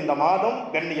பிறக்கிற இந்த மாதம்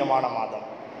கண்ணியமான மாதம்.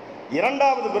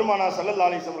 இரண்டாவது பெருமானார் ஸல்லல்லாஹு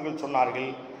அலைஹி வஸல்லம் சொன்னார்கள்,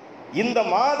 இந்த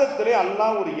மாதத்திலே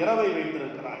அல்லாஹ் ஒரு இரவை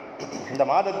வைத்திருக்கிறான். இந்த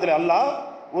மாதத்திலே அல்லாஹ்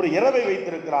ஒரு இரவை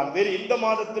வைத்திருக்கிறான், வேறு எந்த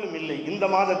மாதத்திலும் இல்லை. இந்த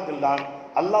மாதத்தில் தான்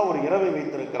அல்லாஹ் ஒரு இரவை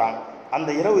வைத்திருக்கிறான். அந்த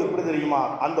இரவு எப்படி தெரியுமா?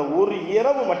 அந்த ஒரு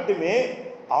இரவு மட்டுமே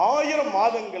 1000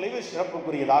 மாதங்களை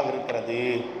சிறப்புக்குரியதாக இருக்கிறது.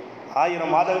 1000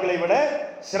 மாதங்களை விட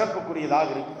சிறப்புக்குரியதாக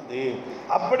இருக்கிறது.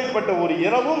 அப்படிப்பட்ட ஒரு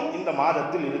இரவும் இந்த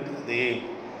மாதத்தில் இருக்கிறது.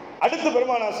 அடுத்து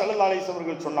பெருமானார் ஸல்லல்லாஹு அலைஹி வஸல்லம்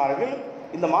அவர்கள் சொன்னார்கள்,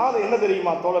 இந்த மாதம் என்ன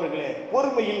தெரியுமா தோழர்களே?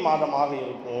 பொறுமையின் மாதமாக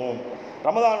இருக்கும்.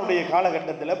 ரமலானுடைய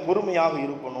காலகட்டத்தில் பொறுமையாக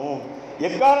இருக்கணும்.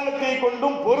 எக்காரணத்தை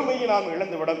கொண்டும் பொறுமையை நாம்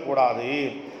இழந்து விடக்கூடாது.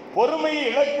 பொறுமையை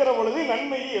இழக்கிற பொழுது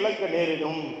நன்மையை இழக்க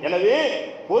நேரிடும். எனவே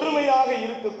பொறுமையாக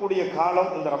இருக்கக்கூடிய காலம்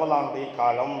இந்த ரமலானுடைய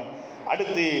காலம்.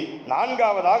 அடுத்து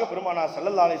 4வதாக பெருமானார்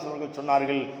ஸல்லல்லாஹு அலைஹி வஸல்லம்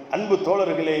சொன்னார்கள், அன்பு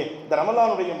தோழர்களே, இந்த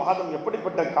ரமலானுடைய மாதம்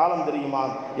எப்படிப்பட்ட காலம் தெரியுமா?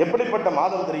 எப்படிப்பட்ட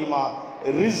மாதம் தெரியுமா?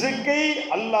 ரிஸ்கை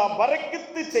அல்லாஹ்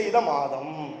பரக்கத்து செய்த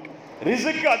மாதம்.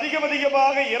 ரிஸ்க்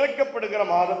அதிகமாக இறக்கப்படுகிற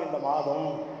மாதம் இந்த மாதம்.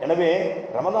 எனவே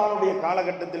ரமலானுடைய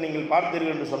காலகட்டத்தில் நீங்கள்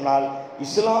பார்த்தீர்கள் என்று சொன்னால்,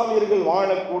 இஸ்லாமியர்கள்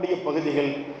வாழக்கூடிய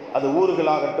பகுதிகள், அது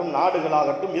ஊர்களாகட்டும்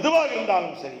நாடுகளாகட்டும் எதுவாக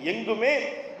இருந்தாலும் சரி, எங்குமே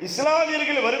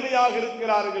இஸ்லாமியர்கள் வறுமையாக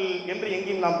இருக்கிறார்கள் என்று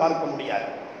எங்கேயும் நாம் பார்க்க முடியாது.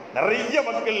 நிறைய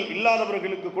மக்கள்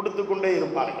இல்லாதவர்களுக்கு கொடுத்து கொண்டே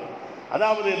இருப்பார்கள்.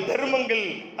 அதாவது தர்மங்கள்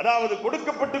அதாவது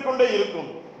கொடுக்கப்பட்டு கொண்டே இருக்கும்,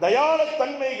 தயாள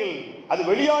தன்மைகள் அது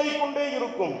வெளியாகிக் கொண்டே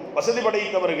இருக்கும். வசதி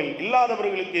படைத்தவர்கள்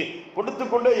இல்லாதவர்களுக்கு கொடுத்து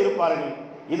கொண்டே இருப்பார்கள்.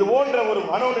 இது போன்ற ஒரு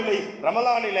மனோநிலை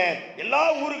ரமலானில எல்லா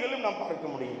ஊர்களும் நாம் பார்க்க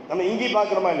முடியும். நம்ம இங்கே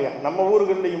பார்க்கிறோமா இல்லையா? நம்ம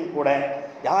ஊர்களிலையும் கூட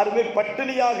யாருமே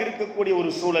பட்டினியாக இருக்கக்கூடிய ஒரு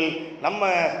சூழல்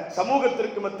நம்ம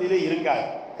சமூகத்திற்கு மத்தியிலே இருக்காது.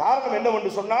 காரணம்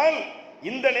என்னவென்று சொன்னால்,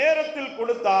 இந்த நேரத்தில்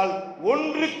கொடுத்தால்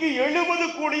 1க்கு 70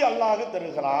 கோடி அல்லாஹ்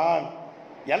தருகிறான்.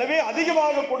 எனவே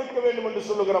அதிகமாக கொடுக்க வேண்டும் என்று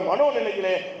சொல்லுகிற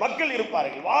மனோநிலையிலே மக்கள்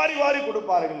இருப்பார்கள். வாரி வாரி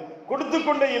கொடுப்பார்கள், கொடுத்து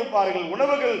கொண்டே இருப்பார்கள்.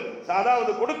 உணவுகள்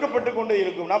அதாவது கொடுக்கப்பட்டு கொண்டே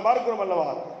இருக்கும். நான் பார்க்கிறோம் அல்லவா,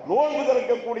 நோன்பு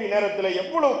திறக்கக்கூடிய நேரத்தில்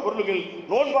எவ்வளவு பொருள்கள்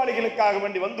நோன்பாளிகளுக்காக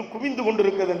வேண்டி வந்து குவிந்து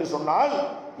கொண்டிருக்கிறது என்று சொன்னால்,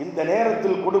 இந்த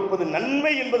நேரத்தில் கொடுப்பது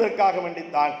நன்மை என்பதற்காக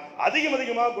வேண்டித்தான்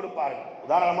அதிகமாக கொடுப்பார்கள்.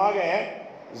 உதாரணமாக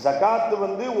ஜகாத்து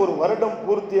வந்து ஒரு வருடம்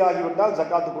பூர்த்தி ஆகிவிட்டால்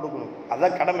ஜகாத்து கொடுக்கணும்,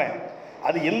 அதான் கடமை.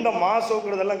 அது எந்த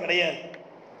மாசங்கிறதெல்லாம் கிடையாது.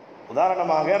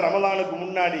 உதாரணமாக ரமலானுக்கு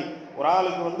முன்னாடி ஒரு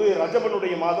ஆளுக்கு வந்து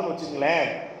ரஜபனுடைய மாதம் வச்சுங்களேன்,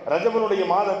 ரஜபனுடைய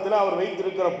மாதத்தில் அவர்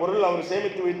வைத்திருக்கிற பொருள், அவர்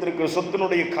சேமித்து வைத்திருக்கிற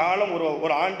சொத்தினுடைய காலம்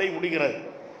ஒரு ஆண்டை முடிகிறது.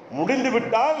 முடிந்து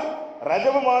விட்டால்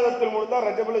ரஜப மாதத்தில் முடிந்தால்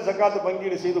ரஜபில் ஜகாத்து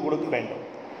பங்கீடு செய்து கொடுக்க வேண்டும்.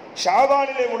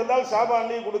 ஷாபானிலே முடிந்தால்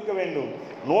ஷாபானிலே கொடுக்க வேண்டும்.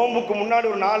 நோம்புக்கு முன்னாடி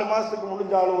ஒரு 4 மாசத்துக்கு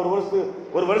முடிஞ்சாலும்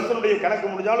ஒரு வருஷத்தினுடைய கணக்கு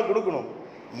முடிஞ்சாலும் கொடுக்கணும்.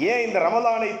 ஏன் இந்த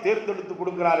ரமலானை தேர்ந்தெடுத்து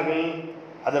கொடுக்கிறார்கள்?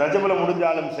 அது ரஜபல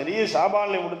முடிஞ்சாலும் சரி,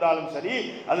 ஷாபான்ல முடிந்தாலும் சரி,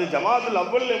 அது ஜமாத்துல்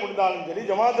அவ்வல்ல முடிந்தாலும் சரி,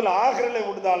 ஜமாத்துல் ஆஹிரில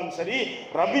முடிந்தாலும் சரி,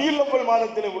 ரபியுல் அவ்வல்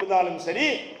மாதத்திலே முடிந்தாலும் சரி,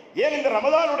 ஏன் இந்த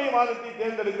ரமலானுடைய மாதத்தை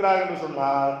தேர்ந்தெடுக்கிறார்கள் என்று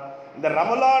சொன்னால், இந்த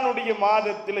ரமலானுடைய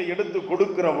மாதத்தில் எடுத்து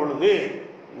கொடுக்கிற பொழுது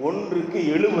 1க்கு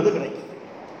 70 கிடைக்கும்.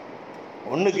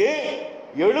 1க்கு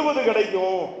 70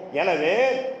 கிடைக்கும். எனவே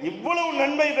இவ்வளவு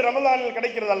நன்மை இந்த ரமலானில்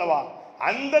கிடைக்கிறது அல்லவா,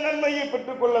 அந்த நன்மையை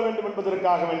பெற்றுக்கொள்ள வேண்டும்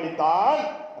என்பதற்காக வேண்டித்தான்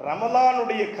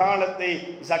ரமலானுடைய காலத்தை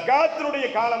ஜகாத்தினுடைய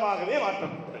காலமாகவே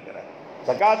மாற்றப்பட்டிருக்கிறது.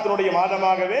 ஜகாத்தினுடைய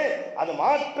மாதமாகவே அது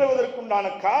மாற்றுவதற்குண்டான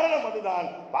காரணம் அதுதான்.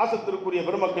 பாசத்திற்குரிய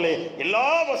பெருமக்களே, எல்லா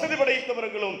வசதி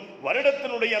படைத்தவர்களும்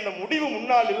வருடத்தினுடைய அந்த முடிவு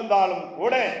முன்னால் இருந்தாலும்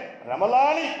கூட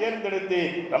ரமலானை தேர்ந்தெடுத்து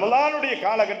ரமலானுடைய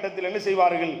காலகட்டத்தில் என்ன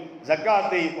செய்வார்கள்?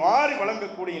 ஜக்காத்தை மாறி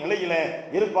வழங்கக்கூடிய நிலையில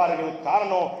இருப்பார்கள்.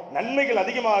 காரணம், நன்மைகள்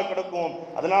அதிகமாக கிடைக்கும்.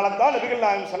 அதனால தான் நபிகள்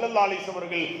நாயகம் ஸல்லல்லாஹு அலைஹி வஸல்லம்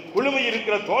அவர்கள் குழுமை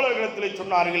இருக்கிற தோழர்களிடத்தில்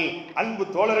சொன்னார்கள், அன்பு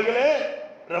தோழர்களே,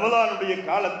 ரமலானுடைய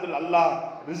காலத்தில் அல்லாஹ்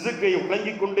ரிஸ்கை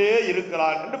வழங்கிக் கொண்டே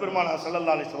இருக்கிறார் என்று பெருமானார்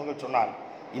ஸல்லல்லாஹு அலைஹி வஸல்லம் அவர்கள் சொன்னார்.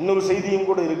 இன்னொரு செய்தியும்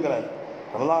கூட இருக்கிறது.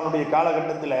 ரமலானுடைய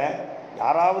காலகட்டத்தில்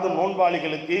யாராவது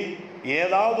நோன்பாளிகளுக்கு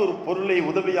ஏதாவது ஒரு பொருளை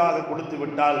உதவியாக கொடுத்து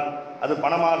விட்டால், அது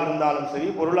பணமாக இருந்தாலும் சரி,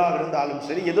 பொருளாக இருந்தாலும்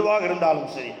சரி, எதுவாக இருந்தாலும்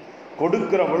சரி,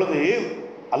 கொடுக்கிற பொழுது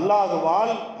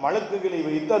அல்லாஹ்வால் மலக்குகளை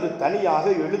வைத்து அது தனியாக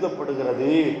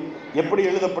எழுதப்படுகிறது. எப்படி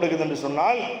எழுதப்படுகிறது என்று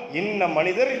சொன்னால், இந்த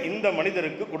மனிதர் இந்த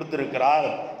மனிதருக்கு கொடுத்திருக்கிறார்,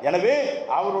 எனவே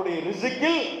அவருடைய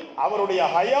ரிஸ்கில் அவருடைய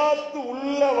ஹயாத்து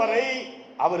உள்ளவரை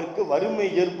அவருக்கு வறுமை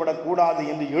ஏற்படக்கூடாது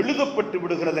என்று எழுதப்பட்டு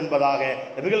விடுகிறது என்பதாக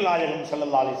நபிகள் நாயகம்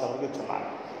ஸல்லல்லாஹு அலைஹி வஸல்லம் அவர்கள் சொன்னார்.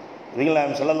 நபிகள்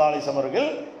நாயகம் ஸல்லல்லாஹு அலைஹி வஸல்லம் அவர்கள்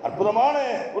அற்புதமான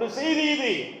ஒரு செய்தி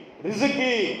இது.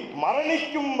 ரிஸ்கி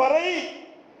மரணிக்கும் வரை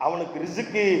அவனுக்கு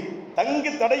ரிஸ்கி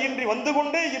தங்கு தடையின்றி வந்து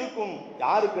கொண்டே இருக்கும்.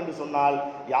 யாருக்கு என்று சொன்னால்,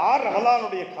 யார்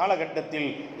ரமலானுடைய காலகட்டத்தில்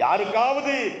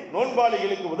யாருக்காவது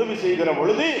நோன்பாளிகளுக்கு உதவி செய்கிற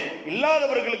பொழுது,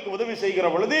 இல்லாதவர்களுக்கு உதவி செய்கிற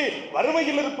பொழுது,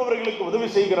 வறுமையில் இருப்பவர்களுக்கு உதவி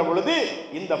செய்கிற பொழுது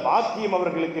இந்த பாக்கியம்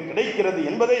அவர்களுக்கு கிடைக்கிறது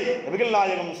என்பதை நபிகள்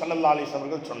நாயகம் ஸல்லல்லாஹு அலைஹி வஸல்லம்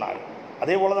அவர்கள் சொன்னார்.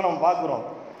 அதே போலதான் நம்ம பார்க்கிறோம்,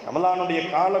 ரமலானுடைய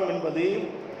காலம் என்பது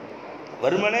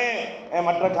வெறுமனே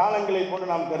மற்ற காலங்களை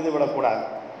கொண்டு நாம் கருதிவிடக்கூடாது.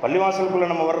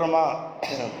 பள்ளிவாசலுக்குள்ள நம்ம வர்றோமா,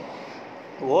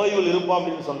 ஓய்வில் இருப்போம்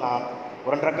அப்படின்னு சொன்னால்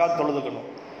ஒரு 2 ரக்காத் தொழுதுக்கணும்,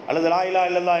 அல்லது லா இலாஹ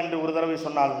இல்லல்லாஹ் என்று ஒரு தடவை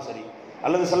சொன்னாலும் சரி,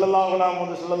 அல்லது ஸல்லல்லாஹு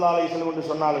அலைஹி வஸல்லம் என்று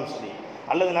சொன்னாலும் சரி,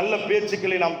 அல்லது நல்ல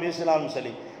பேச்சுக்களை நாம் பேசினாலும்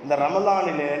சரி, இந்த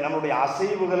ரமலானிலே நம்முடைய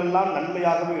அசைவுகள் எல்லாம்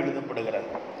நன்மையாகவே எழுதப்படுகிறது.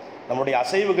 நம்முடைய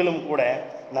அசைவுகளும் கூட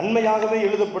நன்மையாகவே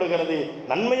எழுதப்படுகிறது,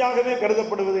 நன்மையாகவே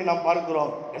கருதப்படுவதை நாம்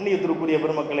பார்க்கிறோம். கண்ணியத்திற்குரிய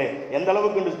பெருமக்களே, எந்த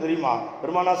அளவுக்கு என்று தெரியுமா?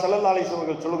 பெருமானார் ஸல்லல்லாஹு அலைஹி வஸல்லம்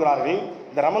அவர்கள் சொல்கிறார்கள்,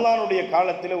 இந்த ரமலானுடைய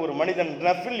காலத்தில் ஒரு மனிதன்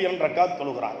நஃபில் 2 ரக்காத்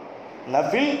தொழுகிறான்.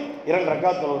 நஃபில் 2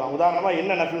 ரக்காத் தொழுகிறான். உதாரணமாக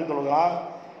என்ன நஃபில் தொழுகிறான்?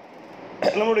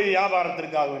 நம்முடைய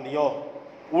வியாபாரத்திற்காக வேண்டியோ,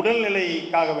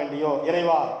 உடல்நிலைக்காக வேண்டியோ,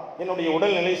 இறைவா என்னுடைய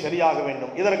உடல்நிலை சரியாக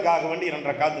வேண்டும், இதற்காக வேண்டி 2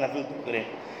 ரக்காத் நஃபில் தொழுகிறேன்.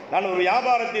 நான் ஒரு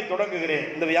வியாபாரத்தை தொடங்குகிறேன்,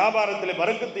 இந்த வியாபாரத்தில்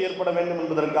பரக்கத்து ஏற்பட வேண்டும்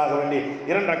என்பதற்காக வேண்டி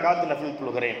 2 ரக்காத் நஃபில்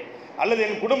தொழுகிறேன். அல்லது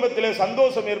என் குடும்பத்திலே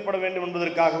சந்தோஷம் ஏற்பட வேண்டும்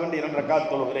என்பதற்காக வேண்டி 2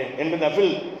 ரக்காத் தொழுகிறேன் என்று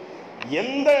நஃபில்,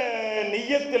 எந்த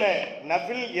நிய்யத்தில்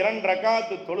நஃபில் 2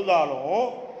 ரக்காத் தொழுதாலும்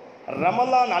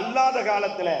ரமலான் அல்லாத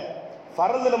காலத்தில்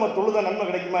ஃபர்து நம்ம தொழுத நன்மை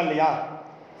கிடைக்குமா இல்லையா?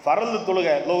 ஃபர்து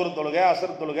தொழுகை, லோஹர் தொழுகை,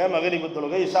 அசர் தொழுகை, மகரிபு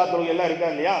தொழுகை, இஷா தொழுகை எல்லாம் இருக்கா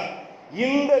இல்லையா?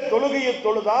 இந்த தொழுகையை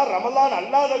தொழுதா ரமலான்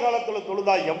அல்லாத காலத்தில்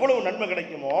தொழுதா எவ்வளவு நன்மை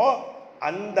கிடைக்குமோ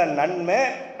அந்த நன்மை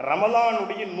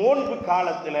ரமலானுடைய நோன்பு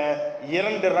காலத்தில்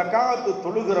 2 ரகாத்து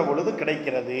தொழுகிற பொழுது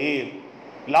கிடைக்கிறது.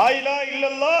 லா இலாஹ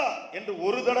இல்லல்லாஹ் என்று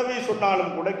ஒரு தடவை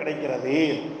சொன்னாலும் கூட கிடைக்கிறது.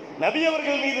 நபி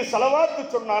அவர்கள் மீது ஸலவாத்து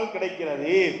சொன்னால்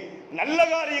கிடைக்கிறது. நல்ல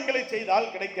காரியங்களை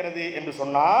செய்தால் கிடைக்கிறது என்று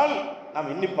சொன்னால்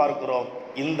நாம் எண்ணி பார்க்கிறோம்.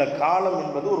 இந்த காலம்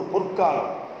என்பது ஒரு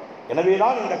பொற்காலம்.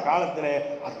 எனவேதான் இந்த காலத்தில்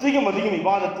அதிகம்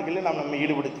இபாதத்துகளில் நாம் நம்மை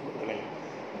ஈடுபடுத்திக் கொள்ள வேண்டும்.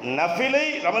 நஃபிலை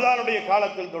ரமலானுடைய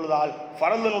காலத்தில் தொழுதால்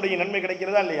ஃபரலுடைய நன்மை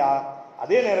கிடைக்கிறதா இல்லையா?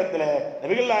 அதே நேரத்தில்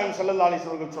நபிகள் நாயகம் ஸல்லல்லாஹு அலைஹி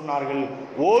வஸல்லம் அவர்கள் சொன்னார்கள்,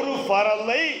 ஒரு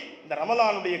ஃபரலை இந்த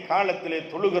ரமலானுடைய காலத்திலே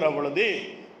தொழுகிற பொழுது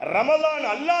ரமலான்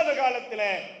அல்லாத காலத்தில்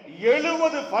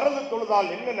 70 ஃபரல் தொழுதால்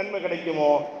என்ன நன்மை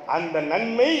கிடைக்குமோ அந்த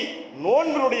நன்மை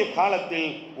நோன்பினுடைய காலத்தில்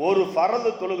ஒரு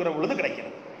ஃபரல் தொழுகிற பொழுது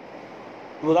கிடைக்கிறது.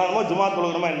 உதாரணமாக ஜுமா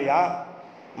தொழுகிறோமா இல்லையா?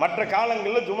 மற்ற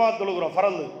காலங்களில் ஜுமா தொழுகிறோம்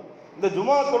ஃபரல். இந்த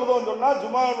ஜுமா தொழுதோம் சொன்னால்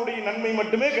ஜுமாவுடைய நன்மை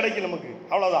மட்டுமே கிடைக்கும் நமக்கு,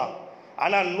 அவ்வளோதான்.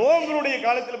 ஆனால் நோம்பினுடைய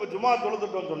காலத்தில் இப்போ ஜுமா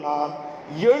தொழுதுட்டோம் சொன்னால்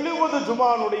 70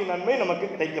 ஜுமானுடைய நன்மை நமக்கு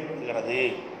கிடைக்கப்படுகிறது.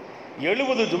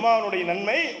 70 ஜுமானுடைய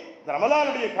நன்மை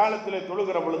ரமலானுடைய காலத்தில்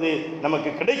தொழுகிற பொழுது நமக்கு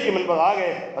கிடைக்கும் என்பதாக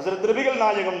ஹஸரத் நபிகள்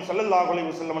நாயகம் ஸல்லல்லாஹு அலைஹி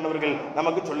வஸல்லம் அவர்கள்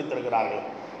நமக்கு சொல்லித் தருகிறார்கள்.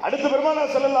 அடுத்து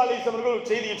பெருமானார் ஸல்லல்லாஹு அலைஹி வஸல்லம் அவர்கள் ஒரு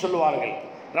செய்தியை சொல்லுவார்கள்.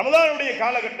 ரமலானுடைய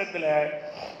காலகட்டத்தில்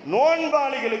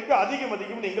நோன்பாளிகளுக்கு அதிகம்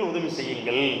நீங்கள் உதவி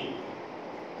செய்யுங்கள்.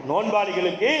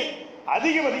 நோன்பாளிகளுக்கு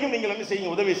அதிகம் நீங்கள் என்ன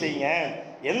செய்யுங்க? உதவி செய்யுங்க.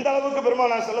 எந்த அளவுக்கு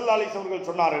பெருமானார் ஸல்லல்லாஹு அலைஹி வஸல்லம் அவர்கள்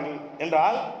சொன்னார்கள்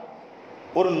என்றால்,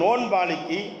 ஒரு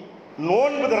நோன்பாளிக்கு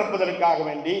நோன்பு திறப்பதற்காக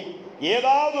வேண்டி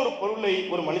ஏதாவது ஒரு பொருளை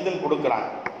ஒரு மனிதன் கொடுக்கிறான்.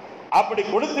 அப்படி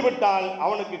கொடுத்து விட்டால்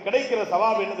அவனுக்கு கிடைக்கிற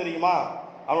சவாப் என்ன தெரியுமா?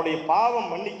 அவனுடைய பாவம்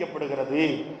மன்னிக்கப்படுகிறது.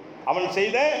 அவன்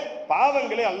செய்த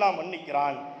பாவங்களை அல்லாஹ்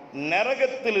மன்னிக்கிறான்.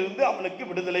 நரகத்திலிருந்து அவனுக்கு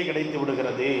விடுதலை கிடைத்து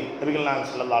விடுகிறது. நபிகள் நாயகம்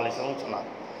ஸல்லல்லாஹு அலைஹி வஸல்லம் சொன்னார்,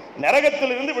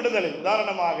 நரகத்திலிருந்து விடுதலை.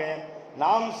 உதாரணமாக,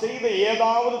 நாம் செய்த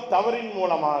ஏதாவது தவறின்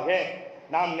மூலமாக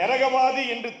நாம் நரகவாதி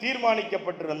என்று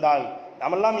தீர்மானிக்கப்பட்டிருந்தால்,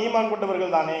 நாமெல்லாம் ஈமான்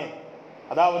கொண்டவர்கள் தானே,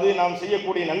 அதாவது நாம்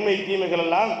செய்யக்கூடிய நன்மை தீமைகள்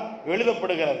எல்லாம்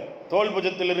எழுதப்படுகிறது. தோல்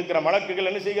புஜத்தில் இருக்கிற மலக்குகள்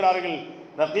என்ன செய்கிறார்கள்?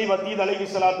 ரகீப் அதீத்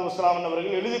அலைஹிஸ்ஸலாத்து வஸ்ஸலாம்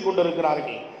அவர்கள் எழுதி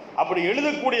கொண்டிருக்கிறார்கள். அப்படி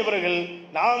எழுதக்கூடியவர்கள்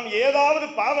நாம் ஏதாவது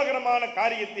பாவகரமான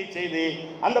காரியத்தை செய்து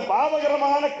அந்த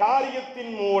பாவகரமான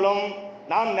காரியத்தின் மூலம்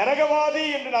நாம் நரகவாதி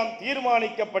என்று நாம்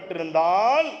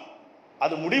தீர்மானிக்கப்பட்டிருந்தால்,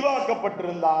 அது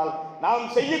முடிவாக்கப்பட்டிருந்தால், நாம்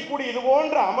செய்யக்கூடிய இது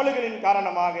போன்ற அமல்களின்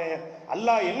காரணமாக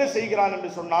அல்லாஹ் என்ன செய்கிறான்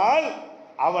என்று சொன்னால்,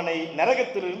 அவனை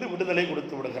நரகத்திலிருந்து விடுதலை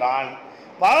கொடுத்து விடுகிறான்.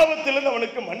 பாவத்திலிருந்து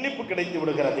அவனுக்கு மன்னிப்பு கிடைத்து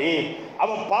விடுகிறது.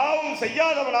 அவன் பாவம்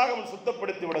செய்யாதவனாக அவன்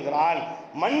சுத்தப்படுத்தி விடுகிறான்.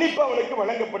 மன்னிப்பு அவனுக்கு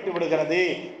வழங்கப்பட்டு விடுகிறது.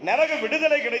 நரக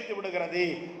விடுதலை கிடைத்து விடுகிறது.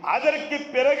 அதற்கு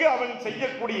பிறகு அவன்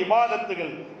செய்யக்கூடிய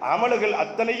இபாதத்துகள் அமல்கள்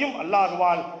அத்தனையும்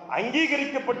அல்லாஹ்வால்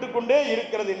அங்கீகரிக்கப்பட்டு கொண்டே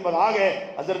இருக்கிறது என்பதாக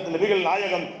ஹஸரத் நபிகள்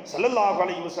நாயகம் ஸல்லல்லாஹு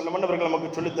அலைஹி வஸல்லம் அவர்கள் நமக்கு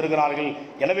சொல்லித் தருகிறார்கள்.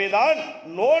 எனவேதான்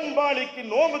நோன்பாளிக்கு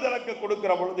நோன்பு திறக்க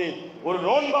கொடுக்கிற பொழுது, ஒரு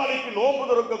நோன்பாளிக்கு நோன்பு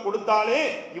திறக்க கொடுத்தாலே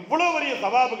இவ்வளவு பெரிய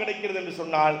சவாபு கிடைக்கிறது என்று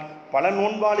சொன்னால், பல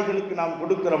நோன்பாளிகளுக்கு நாம்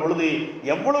கொடுக்கிற பொழுது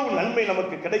எவ்வளவு நன்மை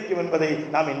நமக்கு கிடைக்கும் என்பதை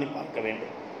நாம் எண்ணி பார்க்க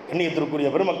வேண்டும். எண்ணியத்திற்குரிய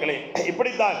பெருமக்களே,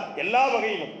 இப்படித்தான் எல்லா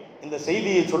வகையிலும் இந்த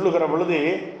செய்தியை சொல்லுகிற பொழுது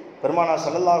பெருமானார்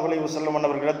ஸல்லல்லாஹு அலைஹி வஸல்லம்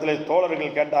அவர்களிடத்திலே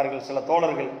தோழர்கள் கேட்டார்கள். சில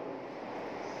தோழர்கள்,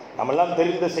 நம்மெல்லாம்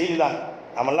தெரிந்த செய்திதான்,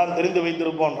 நம்மெல்லாம் தெரிந்து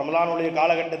வைத்திருப்போம். ரமலானுடைய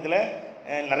காலகட்டத்தில்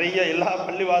நிறைய எல்லா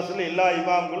பள்ளிவாசலும் எல்லா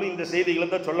இமாம்களும் இந்த செய்திகளை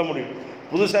தான் சொல்ல முடியும்.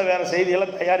 புதுசாக வேற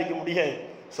செய்தியெல்லாம் தயாரிக்க முடியாது.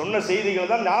 சொன்ன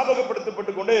செய்திகள் தான்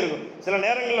ஞாபகப்படுத்தப்பட்டு கொண்டே இருக்கும். சில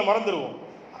நேரங்களில் மறந்துடுவோம்.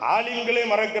 ஆலிம்களே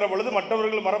மறக்கிற பொழுது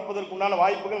மற்றவர்கள் மறப்பதற்குண்டான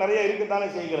வாய்ப்புகள் நிறைய இருக்கத்தானே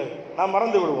செய்கிறது. நாம்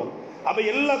மறந்து விடுவோம். அப்போ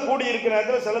எல்லாம் கூடி இருக்கிற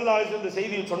நேரத்தில் ஸல்லல்லாஹு அலைஹி வஸல்லம் இந்த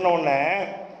செய்தியை சொன்ன உடனே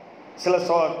சில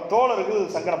தோழர்கள்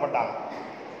சங்கடப்பட்டாங்க.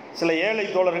 சில ஏழை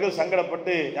தோழர்கள்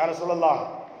சங்கடப்பட்டு, யாரை சொல்லலாம்,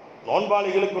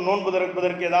 நோன்பாளிகளுக்கு நோன்பு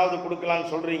திறப்பதற்கு ஏதாவது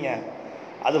கொடுக்கலான்னு சொல்றீங்க,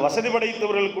 அது வசதி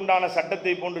படைத்தவர்களுக்கு உண்டான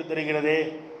சட்டத்தை போன்று தெரிகிறதே,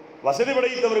 வசதி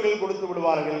படைத்தவர்கள் கொடுத்து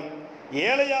விடுவார்கள்,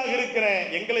 ஏழையாக இருக்கிற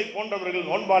எங்களை போன்றவர்கள்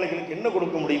நோன்பாளிகளுக்கு என்ன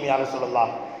கொடுக்க முடியும், யாரை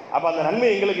சொல்லலாம்? அப்ப அந்த நன்மை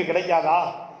எங்களுக்கு கிடைக்காதா?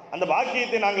 அந்த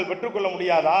பாக்கியத்தை நாங்கள் பெற்றுக்கொள்ள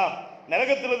முடியாதா?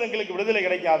 நரகத்திலிருந்து எங்களுக்கு விடுதலை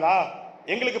கிடைக்காதா?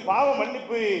 எங்களுக்கு பாவ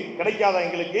மன்னிப்பு கிடைக்காதா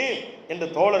எங்களுக்கு என்று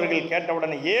தோழர்கள்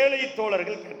கேட்டவுடனே, ஏழை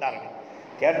தோழர்கள் கேட்டார்கள்.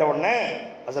 கேட்டவுடனே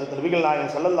ஹஸரத் நபிகள்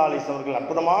நாயகம் ஸல்லல்லாஹு அலைஹி வஸல்லம் அவர்கள்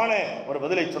அற்புதமான ஒரு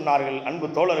பதிலை சொன்னார்கள். அன்பு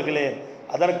தோழர்களே,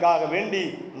 அதற்காக வேண்டி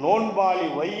நோன்பாளி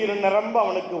வயிறு நிரம்ப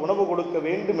அவனுக்கு உணவு கொடுக்க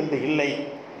வேண்டும் என்று இல்லை.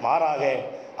 மாறாக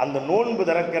அந்த நோன்பு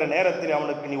திறக்கிற நேரத்தில்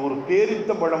அவனுக்கு நீ ஒரு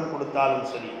பேரித்த பழம் கொடுத்தாலும்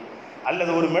சரி,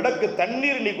 அல்லது ஒரு மிடக்கு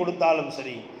தண்ணீர் நீ கொடுத்தாலும்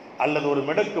சரி, அல்லது ஒரு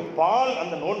மிடக்கு பால்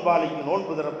அந்த நோன்பாளிக்கு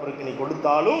நோன்பு திறப்பிற்கு நீ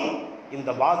கொடுத்தாலும்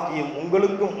இந்த பாக்கியம்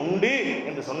உங்களுக்கும் உண்டு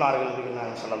என்று சொன்னார்கள் நபிகள்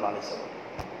நாயகம் ஸல்லல்லாஹு அலைஹி வஸல்லம்.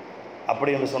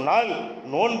 அப்படி என்று சொன்னால்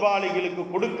நோன்பாளிகளுக்கு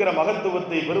கொடுக்கிற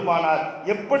மகத்துவத்தை பெருமானார்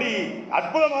எப்படி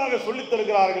அற்புதமாக சொல்லித்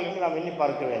தருகிறார்கள் என்று நாம் எண்ணி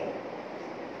பார்க்க வேண்டும்.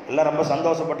 எல்லாம் ரொம்ப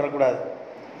சந்தோஷப்பட்டுறக்கூடாது.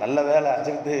 நல்ல வேலை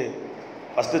அஜித்து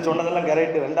ஃபஸ்ட்டு சொன்னதெல்லாம்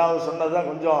கரெக்டு, ரெண்டாவது சொன்னது தான்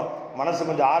கொஞ்சம் மனசு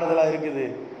கொஞ்சம் ஆறுதலாக இருக்குது.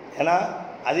 ஏன்னா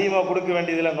அதிகமாக கொடுக்க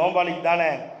வேண்டியதில்லை, நோம்பாளிக்கு தானே.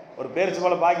 ஒரு பேரிச்சு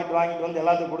போல பாக்கெட் வாங்கிட்டு வந்து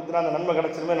எல்லாத்துக்கும் கொடுத்துனா அந்த நன்மை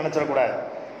கிடச்சிருமே நினச்சிடக்கூடாது.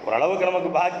 ஓரளவுக்கு நமக்கு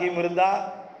பாக்கியம் இருந்தால்,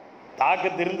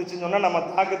 தாக்கத்து இருந்துச்சுன்னு சொன்னால் நம்ம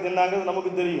தாக்கத்து என்னாங்கிறது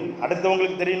நமக்கு தெரியும்,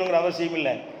 அடுத்தவங்களுக்கு தெரியணுங்கிற அவசியம்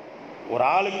இல்லை. ஒரு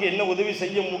ஆளுக்கு என்ன உதவி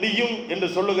செய்ய முடியும் என்று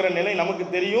சொல்லுகிற நிலை நமக்கு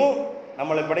தெரியும்,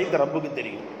 நம்மளை படைத்த ரப்புக்கு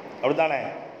தெரியும். அப்படித்தானே?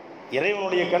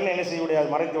 இறைவனுடைய கண்ணை என்ன செய்ய முடியாது,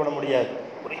 மறைத்து விட முடியாது.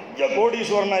 ஒரு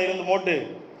கோடீஸ்வரனாக இருந்து போட்டு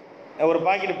ஒரு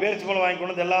பாக்கெட்டு பேரிச்சு பழம் வாங்கி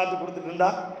கொண்டு வந்து எல்லாத்துக்கும் கொடுத்துட்டு இருந்தா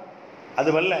அது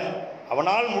வல்ல.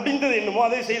 அவனால் முடிந்தது என்னமோ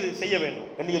அதை செய்ய வேண்டும்.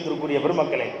 கண்ணியத்திற்குரிய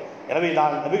பெருமக்களே, எனவே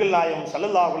தான் நபிகள் நாயகம்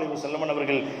ஸல்லல்லாஹு அலைஹி வஸல்லம்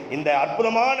அவர்கள் இந்த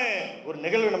அற்புதமான ஒரு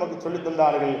நிகழ்வை நமக்கு சொல்லித்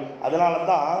தந்தார்கள். அதனால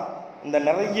தான் இந்த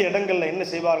நிறைய இடங்களில் என்ன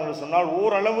செய்வார்கள் சொன்னால்,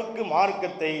 ஓரளவுக்கு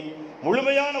மார்க்கத்தை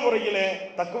முழுமையான முறையில்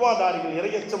தக்குவாதாரிகள்,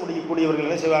 இறையச்ச முடியக்கூடியவர்கள்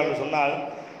என்ன செய்வார்கள் சொன்னால்,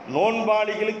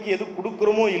 நோன்பாளிகளுக்கு எது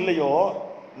கொடுக்குறோமோ இல்லையோ,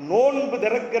 நோன்பு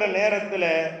திறக்கிற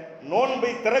நேரத்தில் நோன்பை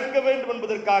திறக்க வேண்டும்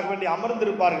என்பதற்காக வேண்டி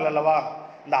அமர்ந்திருப்பார்கள் அல்லவா.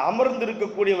 இந்த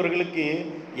அமர்ந்திருக்கக்கூடியவர்களுக்கு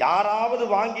யாராவது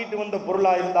வாங்கிட்டு வந்த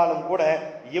பொருளாக இருந்தாலும் கூட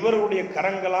இவருடைய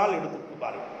கரங்களால் எடுத்து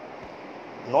கொடுப்பார்கள்.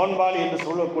 நோன்பாளி என்று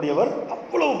சொல்லக்கூடியவர்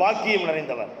அவ்வளவு பாக்கியம்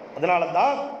நிறைந்தவர். அதனால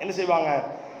தான் என்ன செய்வாங்க,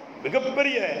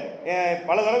 மிகப்பெரிய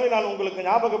பல தடவை நான் உங்களுக்கு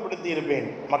ஞாபகப்படுத்தி இருப்பேன்,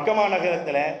 மக்கமா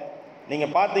நகரத்தில்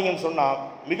நீங்கள் பார்த்தீங்கன்னு சொன்னால்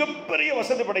மிகப்பெரிய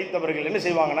வசதி படைத்தவர்கள் என்ன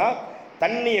செய்வாங்கன்னா,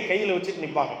 தண்ணியை கையில் வச்சுட்டு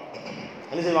நிற்பாங்க.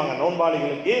 என்ன செய்வாங்க,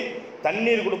 நோன்பாளிகளுக்கு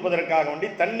தண்ணீர் கொடுப்பதற்காக வேண்டி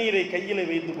தண்ணீரை கையில்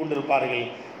வைத்து கொண்டிருப்பார்கள்.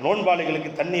 நோன்பாளிகளுக்கு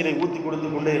தண்ணீரை ஊற்றி கொடுத்து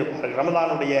கொண்டே இருப்பார்கள்.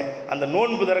 ரமதானுடைய அந்த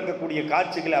நோன்பு திறக்கக்கூடிய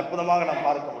காட்சிகளை அற்புதமாக நாம்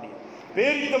பார்க்க முடியும்.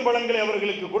 பேரித்தம்பழங்களை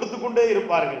அவர்களுக்கு கொடுத்து கொண்டே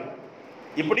இருப்பார்கள்.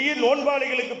 இப்படியே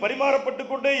நோன்பாளிகளுக்கு பரிமாறப்பட்டு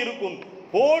கொண்டே இருக்கும்.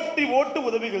 போட்டி ஓட்டு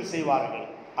உதவிகள் செய்வார்கள்.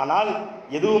 ஆனால்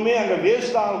எதுவுமே அங்கே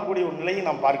வேஸ்ட் ஆகக்கூடிய ஒரு நிலையை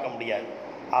நாம் பார்க்க முடியாது.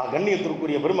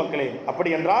 கண்ணியத்திற்குரிய பெருமக்களே, அப்படி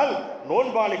என்றால்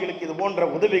நோன்பாளிகளுக்கு இது போன்ற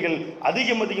உதவிகள்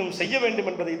அதிகம் செய்ய வேண்டும்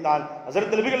என்பதைத்தான்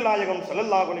ஹஸரத் நபிகள் நாயகம்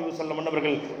ஸல்லல்லாஹு அலைஹி வஸல்லம்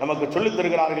அவர்கள் நமக்கு சொல்லித்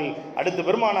தருகிறார்கள். அடுத்து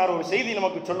பெருமானார் ஒரு செய்தி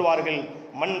நமக்கு சொல்லுவார்கள்,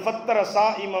 மன் ஃபத்தர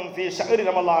ஸாயிமன் ஃபீ ஷஹ்ரி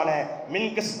ரமலான மின்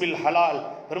கஸ்பில் ஹலால்.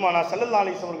 பெருமானார் ஸல்லல்லாஹு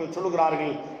அலைஹி வஸல்லம் அவர்கள்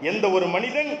சொல்லுகிறார்கள், எந்த ஒரு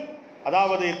மனிதன்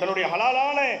அதாவது தன்னுடைய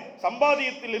ஹலாலான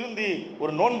சம்பாதியத்தில் இருந்து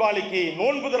ஒரு நோன்பாளிக்கு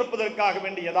நோன்பு திறப்பதற்காக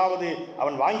வேண்டி ஏதாவது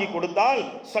அவன் வாங்கி கொடுத்தால்,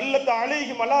 ஸல்லத்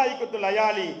அலைஹி மலாயிகத்துல்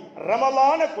லயாலி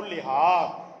ரமலான குல்லிஹா,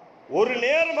 ஒரு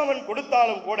நேரம் அவன்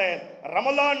கொடுத்தாலும் கூட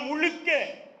ரமலான் முழுக்க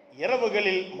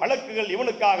இரவுகளில் மலக்குகள்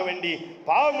இவனுக்காக வேண்டி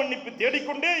பாவ மன்னிப்பு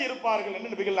தேடிக்கொண்டே இருப்பார்கள்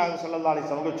என்று நபிகள் நாயகம் ஸல்லல்லாஹு அலைஹி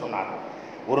வஸல்லம் சொன்னார்.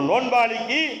 ஒரு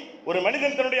நோன்பாளிக்கு ஒரு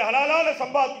மனிதன் தன்னுடைய ஹலாலான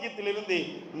சம்பாத்தியத்தில் இருந்து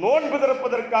நோன்பு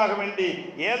திறப்பதற்காக வேண்டி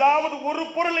ஏதாவது ஒரு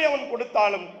பொருளை அவன்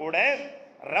கொடுத்தாலும் கூட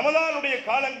ரமலானுடைய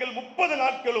காலங்கள் 30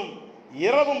 நாட்களும்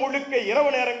இரவு முழுக்க இரவு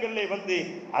நேரங்களிலே வந்து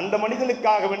அந்த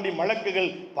மனிதனுக்காக வேண்டி மலக்குகள்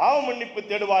பாவ மன்னிப்பு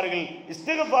தேடுவார்கள்,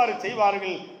 இஸ்திக்ஃபார்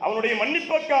செய்வார்கள், அவனுடைய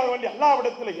மன்னிப்புக்காக வேண்டி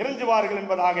அல்லாஹ்விடத்தில் இறைஞ்சுவார்கள்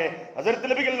என்பதாக ஹஸரத்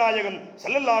நபிகள் நாயகம்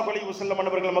ஸல்லல்லாஹு அலைஹி வஸல்லம்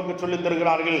அவர்கள் நமக்கு சொல்லித்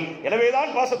தருகிறார்கள்.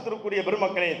 எனவேதான் பாசத்திற்குரிய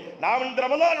பெருமக்களே, நாம் இந்த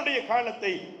ரமலானுடைய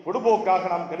காலத்தை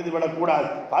பொடுபோக்காக நாம் கருதிவிடக் கூடாது.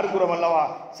 பார்க்கிறோம் அல்லவா,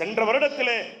 சென்ற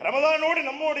வருடத்திலே ரமலானோடு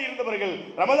நம்மோடு இருந்தவர்கள்,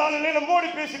 ரமலானிலே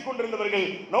நம்மோடு பேசிக் கொண்டிருந்தவர்கள்,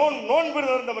 நோன்பு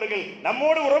இருந்தவர்கள்,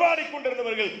 நம்மோடு உறவாடி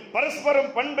கொண்டிருந்தவர்கள்,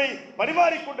 பரஸ்பரம் பண்பை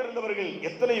பரிமாறிக் கொண்டிருந்தவர்கள்,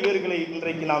 எத்தனை பேர்களை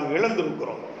இன்றைக்கு நாம்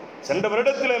இழந்திருக்கிறோம். சென்ற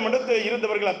வருடத்தில் மடத்தில்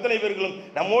இருந்தவர்கள் அத்தனை பேர்களும்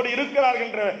நம்மோடு இருக்கிறார்கள்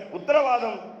என்ற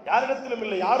உத்தரவாதம் யாரிடத்திலும்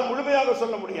இல்லை, யாரும் முழுமையாக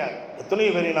சொல்ல முடியாது. எத்தனை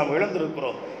பேரை நாம்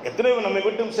இழந்திருக்கிறோம், எத்தனை பேர் நம்மை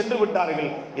விட்டும் சென்று விட்டார்கள்.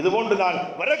 இதுபோன்றுதான்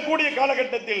வரக்கூடிய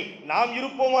காலகட்டத்தில் நாம்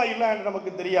இருப்போமா இல்லை என்று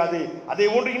நமக்கு தெரியாது. அதே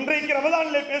போன்று இன்றைக்கு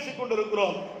ரமலானிலே பேசிக்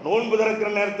கொண்டிருக்கிறோம், நோன்பு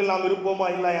திறக்கிற நேரத்தில் நாம் இருப்போமா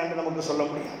இல்லை என்று நமக்கு சொல்ல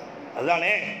முடியாது.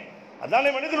 அதானே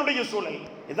மனிதனுடைய சூழல்,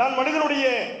 இதான் மனிதனுடைய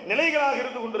நிலைகளாக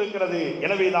இருந்து கொண்டிருக்கிறது.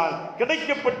 எனவேதான்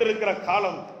கிடைக்கப்பட்டிருக்கிற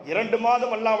காலம் 2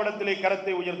 மாதம் அல்லாஹ்விடத்திலே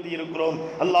கரத்தை உயர்த்தி இருக்கிறோம்.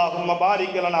 அல்லாஹும்ம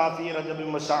பாரிக் லனா ஃபீ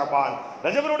ரஜபின் வ ஷஅபான்,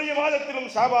 ரஜபனுடைய மாதத்திலும்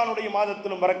ஷாபானுடைய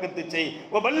மாதத்திலும் பரக்கத்து செய்,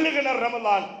 வ பல்லிக்னா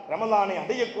ரமலான், ரமலானை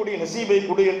அடையக்கூடிய நசீபை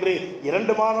கொடு என்று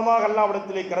 2 மாதமாக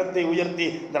அல்லாஹ்விடத்திலே கரத்தை உயர்த்தி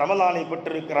இந்த ரமலானை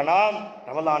பெற்றிருக்கிற நாம்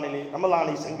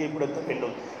ரமலானை சங்கைப்படுத்த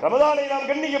வேண்டும், ரமலானை நாம்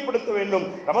கண்ணியப்படுத்த வேண்டும்,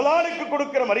 ரமலானுக்கு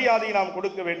கொடுக்கிற மரியாதையை நாம்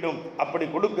கொடுக்க வேண்டும். அப்படி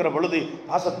கொடுக்கிற பொழுது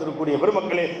பாசத்திற்குரிய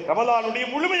பெருமக்களே, ரமலானுடைய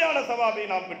முழுமையான சவாபை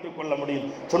நாம் பெற்றுக்கொள்ள முடியும்.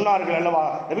 சொன்னார்கள் அல்லவா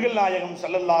நபிகள் நாயகம்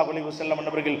ஸல்லல்லாஹு அலைஹி வஸல்லம்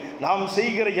அவர்கள், நாம்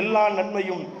செய்கிற எல்லா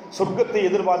நன்மையும் சொர்க்கத்தை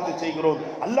எதிர்பார்த்து செய்கிறோம்,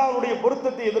 அல்லாஹ்வுடைய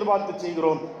பொருத்தத்தை எதிர்பார்த்து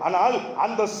செய்கிறோம். ஆனால்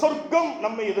அந்த சொர்க்கம்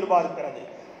நம்மை எதிர்பார்க்கிறது,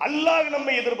 அல்லாஹ்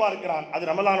நம்மை எதிர்பார்க்கிறான். அது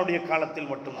ரமலானுடைய காலத்தில்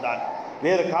மட்டும்தான்,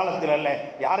 வேறு காலத்தில் அல்ல.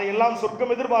 யாரையெல்லாம்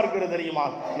சொர்க்கம் எதிர்பார்க்கிறது தெரியுமா?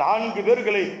 4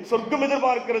 பேர்களை சொர்க்கம்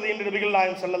எதிர்பார்க்கிறது என்று நபிகள்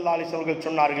நாயகம் ஸல்லல்லாஹு அலைஹி வஸல்லம்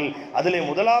சொன்னார்கள். அதிலே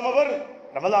முதலாமவர்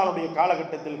ரமலானுடைய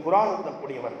காலகட்டத்தில் குர்ஆன்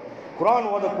ஓதக்கூடியவர். குர்ஆன்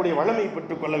ஓதக்கூடிய வளமை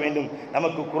பெற்றுக் கொள்ள வேண்டும்.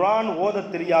 நமக்கு குர்ஆன் ஓத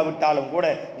தெரியாவிட்டாலும் கூட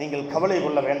நீங்கள் கவலை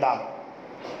கொள்ள வேண்டாம்.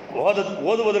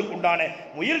 ஓதுவதற்குண்டான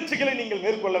முயற்சிகளை நீங்கள்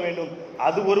மேற்கொள்ள வேண்டும்.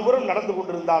 அது ஒருபுறம் நடந்து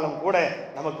கொண்டிருந்தாலும் கூட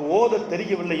நமக்கு ஓத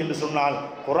தெரியவில்லை என்று சொன்னால்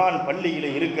குர்ஆன்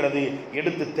பள்ளியிலே இருக்கிறது,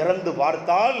 எடுத்து திறந்து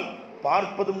பார்த்தால்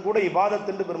பார்ப்பதும் கூட இபாதத்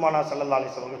என்று பெருமானார் ஸல்லல்லாஹு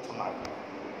அலைஹி வஸல்லம் சொன்னார்.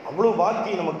 அவ்வளவு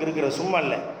பாக்கியம் நமக்கு இருக்கிற, சும்மா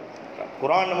இல்லை.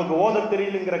 குர்ஆன் நமக்கு ஓத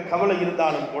தெரியலுங்கிற கவலை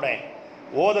இருந்தாலும் கூட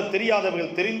ஓத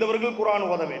தெரியாதவர்கள், தெரிந்தவர்கள் குர்ஆன்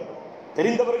ஓத வேண்டும்.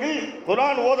 தெரிந்தவர்கள்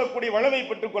குர்ஆன் ஓதக்கூடிய வளமை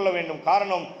பெற்றுக் கொள்ள வேண்டும்.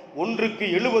 காரணம், 1க்கு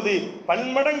 70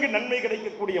 பன்மடங்கு நன்மை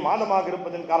கிடைக்கக்கூடிய மாதமாக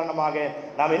இருப்பதன் காரணமாக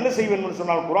நாம் என்ன செய்ய வேண்டும் என்று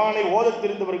சொன்னால் குர்ஆனை ஓத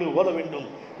தெரிந்தவர்கள் ஓத வேண்டும்.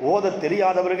 ஓத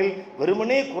தெரியாதவர்கள்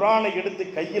வெறுமனே குர்ஆனை எடுத்து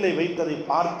கையிலே வைத்ததை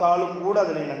பார்த்தாலும் கூட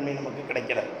அதில் நன்மை நமக்கு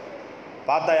கிடைக்கிறது.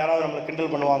 பார்த்தா யாராவது நம்மளை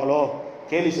கிண்டல் பண்ணுவாங்களோ,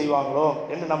 கேலி செய்வாங்களோ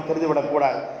என்று நாம்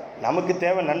கருதிவிடக்கூடாது. நமக்கு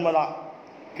தேவை நன்மை தான்.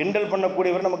 கிண்டல்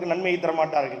பண்ணக்கூடியவர் நமக்கு நன்மையை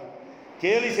தரமாட்டார்கள்,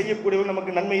 கேலி செய்யக்கூடியவர்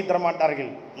நமக்கு நன்மையை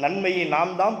தரமாட்டார்கள். நன்மையை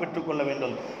நாம் தான் பெற்றுக்கொள்ள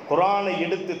வேண்டும். குர்ஆனை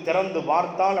எடுத்து திறந்து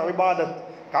பார்த்தால் இபாதத்,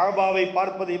 கஅபாவை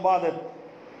பார்ப்பது இபாதத்,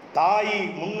 தாயை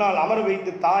முன்னால் அமர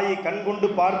வைத்து தாயை கண்கொண்டு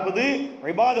பார்ப்பது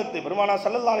இபாதத்து. பெருமானார்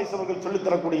ஸல்லல்லாஹு அலைஹி வஸல்லம் சொல்லித்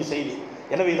தரக்கூடிய செய்தி.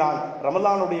 எனவேதான்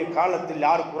ரமலானுடைய காலத்தில்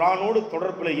யார் குர்ஆனோடு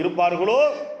தொடர்பில் இருப்பார்களோ,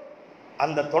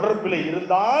 அந்த தொடர்பில்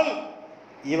இருந்தால்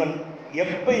இவன்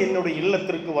எப்ப என்னுடைய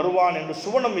இல்லத்திற்கு வருவான் என்று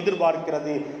சுவனம்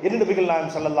எதிர்பார்க்கிறது என்று நபிகள்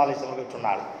நாயகம் ஸல்லல்லாஹு அலைஹி வஸல்லம்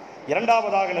சொன்னார்.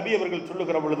 இரண்டாவதாக நபி அவர்கள்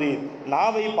சொல்லுகிற பொழுது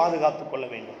நாவை பாதுகாத்துக் கொள்ள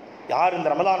வேண்டும். யார் இந்த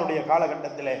ரமலானுடைய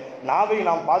காலகட்டத்தில் நாவை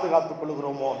நாம் பாதுகாத்துக்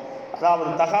கொள்கிறோமோ,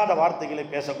 அதாவது தகாத வார்த்தைகளை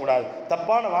பேசக்கூடாது,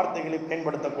 தப்பான வார்த்தைகளை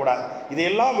பயன்படுத்தக்கூடாது,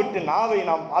 இதையெல்லாம் விட்டு நாவை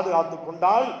நாம் பாதுகாத்துக்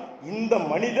கொண்டால் இந்த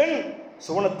மனிதன்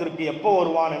சுவனத்திற்கு எப்போ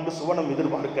வருவான் என்று சுவனம்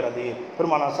எதிர்பார்க்கிறது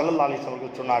பெருமானார் ஸல்லல்லாஹு அலைஹி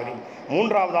வஸல்லம் சொன்னார்கள்.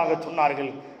 மூன்றாவதாக சொன்னார்கள்,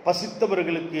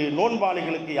 பசித்தவர்களுக்கு,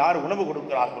 நோன்பாளிகளுக்கு யார் உணவு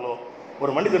கொடுக்கிறார்களோ,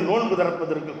 ஒரு மனிதன் நோன்பு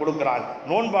திறப்பதற்கு கொடுக்கிறான்,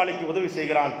 நோன்பாளிக்கு உதவி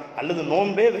செய்கிறான், அல்லது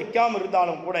நோன்பே வைக்காமல்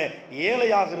இருந்தாலும் கூட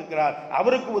ஏழையாக இருக்கிறார்,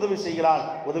 அவருக்கு உதவி செய்கிறான்,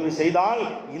 உதவி செய்தால்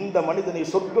இந்த மனிதனை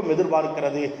சொர்க்கம்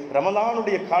எதிர்பார்க்கிறது.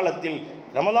 ரமலானுடைய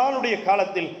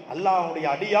காலத்தில் அல்லாஹ்வுடைய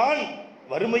அடியான்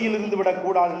வறுமையில் இருந்து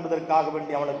விடக்கூடாது என்பதற்காக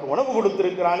வேண்டி அவனுக்கு உணவு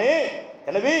கொடுத்திருக்கிறானே,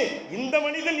 எனவே இந்த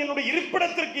மனிதன் என்னுடைய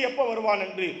இருப்பிடத்திற்கு எப்ப வருவான்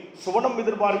என்று சுவனம்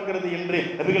எதிர்பார்க்கிறது என்று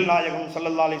நபிகள் நாயகம்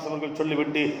ஸல்லல்லாஹு அலைஹி வஸல்லம்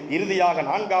சொல்லிவிட்டு இறுதியாக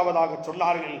நான்காவதாக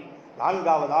சொன்னார்கள்,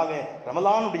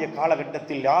 ரமலானுடைய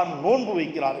காலகட்டத்தில் யார் நோன்பு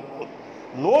வைக்கிறார்களோ,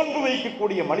 நோன்பு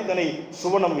வைக்கக்கூடிய மனிதனை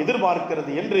சுவனம்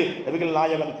எதிர்பார்க்கிறது என்று நபிகள்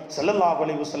நாயகம் ஸல்லல்லாஹு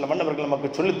அலைஹி வஸல்லம் அவர்கள் நமக்கு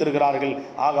சொல்லித் தருகிறார்கள்.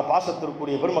 ஆக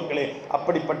பாசத்திற்குரிய பெருமக்களே,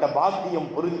 அப்படிப்பட்ட பாக்கியம்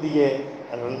பொருந்திய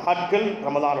நாட்கள்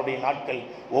ரமலானுடைய நாட்கள்.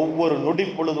 ஒவ்வொரு நொடி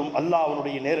பொழுதும்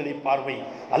அல்லாஹ்வுடைய நேரடி பார்வை,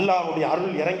 அல்லாஹ்வுடைய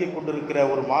அருள் இறங்கிக் கொண்டிருக்கிற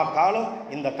ஒரு காலம்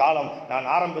இந்த காலம். நான்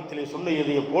ஆரம்பத்திலே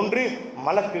சொன்னதை போன்று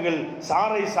மலக்குகள்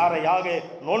சாறை சாறையாக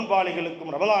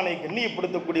நோன்பாளிகளுக்கும் ரமலானை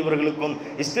கண்ணியப்படுத்தக்கூடியவர்களுக்கும்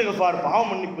இஸ்திக்ஃபார், பாவ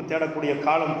மன்னிப்பு தேடக்கூடிய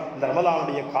காலம் இந்த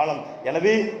ரமலானுடைய காலம்.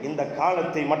 எனவே இந்த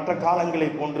காலத்தை மற்ற காலங்களை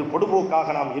போன்று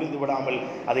பொடுபோக்காக நாம் இருந்து விடாமல்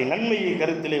அதை நன்மையை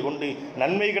கருத்திலே கொண்டு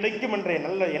நன்மை கிடைக்கும் என்ற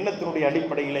நல்ல எண்ணத்தினுடைய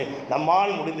அடிப்படையிலே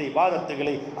நம்மால் முடிந்த இபாதத்துகளை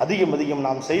அதிகம்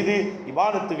நாம் செய்து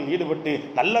இபாதத்துகள் ஈடுபட்டு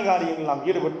நல்ல காரியங்கள் நாம்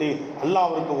ஈடுபட்டு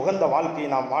அல்லாஹ்விற்கு உகந்த வாழ்க்கையை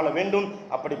நாம் வாழ வேண்டும்.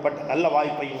 அப்படிப்பட்ட நல்ல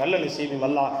வாய்ப்பை நல்ல நிச்சயம்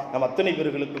அல்லாஹ் நம் அத்தனை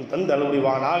பேர்களுக்கும் தந்து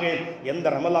அருள்வானாக. எந்த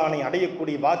ரமலானை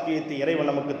அடையக்கூடிய பாக்கியத்தை இறைவன்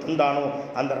நமக்கு தந்தானோ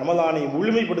அந்த ரமலானை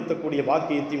முழுமைப்படுத்தக்கூடிய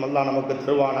பாக்கியத்தையும் அல்லாஹ் நமக்கு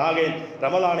தருவானாக.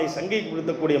 ரமலானை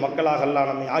சங்கைப்படுத்தக்கூடிய மக்களாக அல்லாஹ்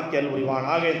நம்மை ஆக்கி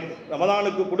அருள்வானாக.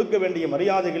 ரமலானுக்கு கொடுக்க வேண்டிய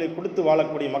மரியாதைகளை கொடுத்து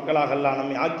வாழக்கூடிய மக்களாக அல்லாஹ்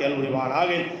நம்மை ஆக்கி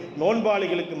அருள்வானாக.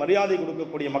 நோன்பாளிகளுக்கு மரியாதை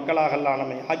கொடுக்கக்கூடிய மக்களாக அல்லாஹ்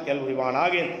நம்மை ஆக்கி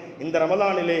அருள்வானாக. இந்த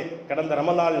ரமலானிலே கடந்த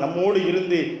ரமலான் நம்மோடு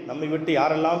இருந்து நம்மை விட்டு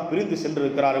யாரெல்லாம் பிரிந்து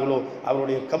சென்றிருக்கிறார்களோ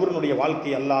அவருடைய கபருடைய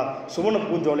வாழ்க்கை அல்லாஹ் சுவன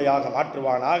பூஞ்சோலையாக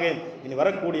மாற்றுவானாக. இனி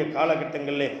வரக்கூடிய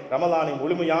காலகட்டங்களிலே ரமலானை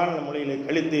முழுமையான முறையிலே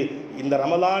கழித்து இந்த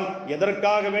ரமலான்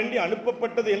எதற்காக வேண்டி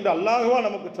அனுப்பப்பட்டது என்று அல்லாஹ்வா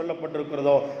நமக்கு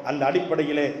சொல்லப்பட்டிருக்கிறதோ அந்த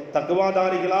அடிப்படையிலே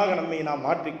தக்குவாதாரிகளாக நம்மை நாம்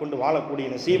மாற்றிக்கொண்டு வாழக்கூடிய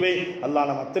நசீபை அல்லாஹ்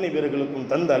நம் அத்தனை பேர்களுக்கும்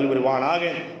தந்து அல்விருவானாக.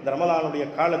 இந்த ரமலானுடைய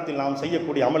காலத்தில் நாம்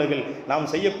செய்யக்கூடிய அமல்கள், நாம்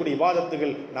செய்யக்கூடிய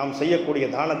இபாதத்துகள், நாம் செய்யக்கூடிய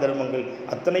தான தர்மங்கள்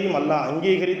அத்தனையும் அல்லாஹ்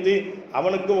அங்கீகரித்து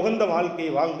அவனுக்கு உகந்த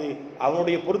வாழ்க்கையை வாழ்ந்து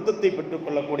அவனுடைய பொருத்தத்தை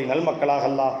பெற்றுக்கொள்ளக்கூடிய நல்மக்களாக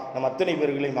அல்லாஹ் நம் அத்தனை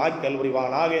பேர்களையும் ஆக்கி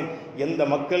அல்விருவானாக. எந்த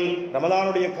மக்கள்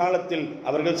ரமலானுடைய காலத்தில்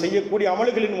அவர்கள் செய்யக்கூடிய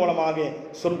அமல்களின் மூலமாக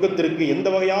சொர்க்கத்திற்கு எந்த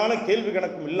வகையான கேள்வி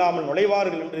கணக்கும் இல்லாமல்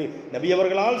நுழைவார்கள் என்று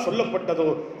நபியவர்களால் சொல்லப்பட்டதோ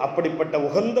அப்படிப்பட்ட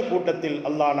உகந்த கூட்டத்தில்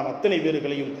அல்லாஹ் நம் அத்தனை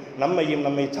பேர்களையும் நம்மையும்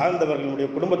நம்மை சார்ந்தவர்களுடைய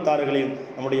குடும்பத்தார்களையும்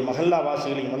நம்முடைய மஹல்லா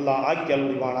வாசிகளையும் அல்லாஹ் ஆக்கி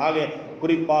அல்விருவானாக.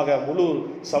 குறிப்பாக முழு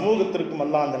சமூகத்திற்கும்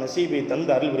அல்லாஹ் அந்த நசீபை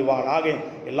தந்து அருள் புரிவானாக.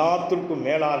 எல்லாத்திற்கும்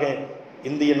மேலாக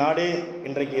இந்திய நாடே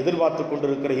இன்றைக்கு எதிர்பார்த்து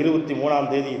கொண்டிருக்கிற 23ஆம்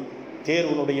தேதி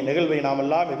தேர்வுனுடைய நிகழ்வை நாம்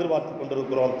எல்லாம் எதிர்பார்த்து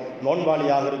கொண்டிருக்கிறோம்.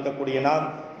 நோன்பாளியாக இருக்கக்கூடிய நாம்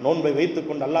நோன்பை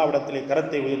வைத்துக்கொண்டு அல்லாஹ்விடத்திலே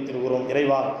கரத்தை உயர்த்திருக்கிறோம்.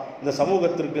 இறைவா, இந்த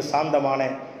சமூகத்திற்கு சாந்தமான,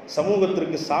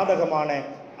 சமூகத்திற்கு சாதகமான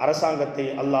அரசாங்கத்தை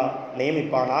அல்லாஹ்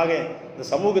நியமிப்பானாக. இந்த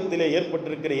சமூகத்திலே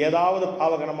ஏற்பட்டிருக்கிற ஏதாவது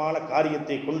பாவகரமான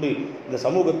காரியத்தை கொண்டு இந்த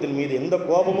சமூகத்தின் மீது எந்த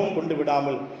கோபமும் கொண்டு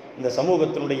விடாமல் இந்த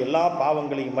சமூகத்தினுடைய எல்லா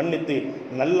பாவங்களையும் மன்னித்து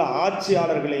நல்ல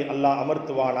ஆட்சியாளர்களை அல்லாஹ்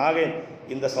அமர்த்துவானாக.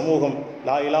 இந்த சமூகம்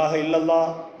லா இலாஹ இல்லல்லாஹ்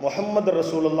முஹம்மது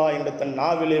ரசூலுல்லாஹ் என்று தன்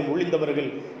நாவிலே மொழிந்தவர்கள்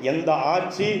எந்த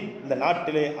ஆட்சி இந்த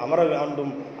நாட்டிலே அமர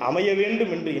வேண்டும், அமைய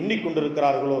வேண்டும் என்று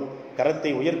எண்ணிக்கொண்டிருக்கிறார்களோ,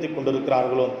 கரத்தை உயர்த்தி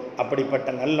கொண்டிருக்கிறார்களோ,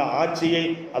 அப்படிப்பட்ட நல்ல ஆட்சியை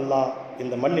அல்லாஹ்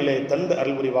இந்த மண்ணிலே தந்து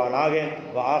அருள் புரிவானாக.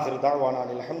 வ ஆகிரு தாவானா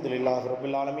அல்ஹம்துலில்லாஹி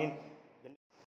ரப்பில் ஆலமீன்.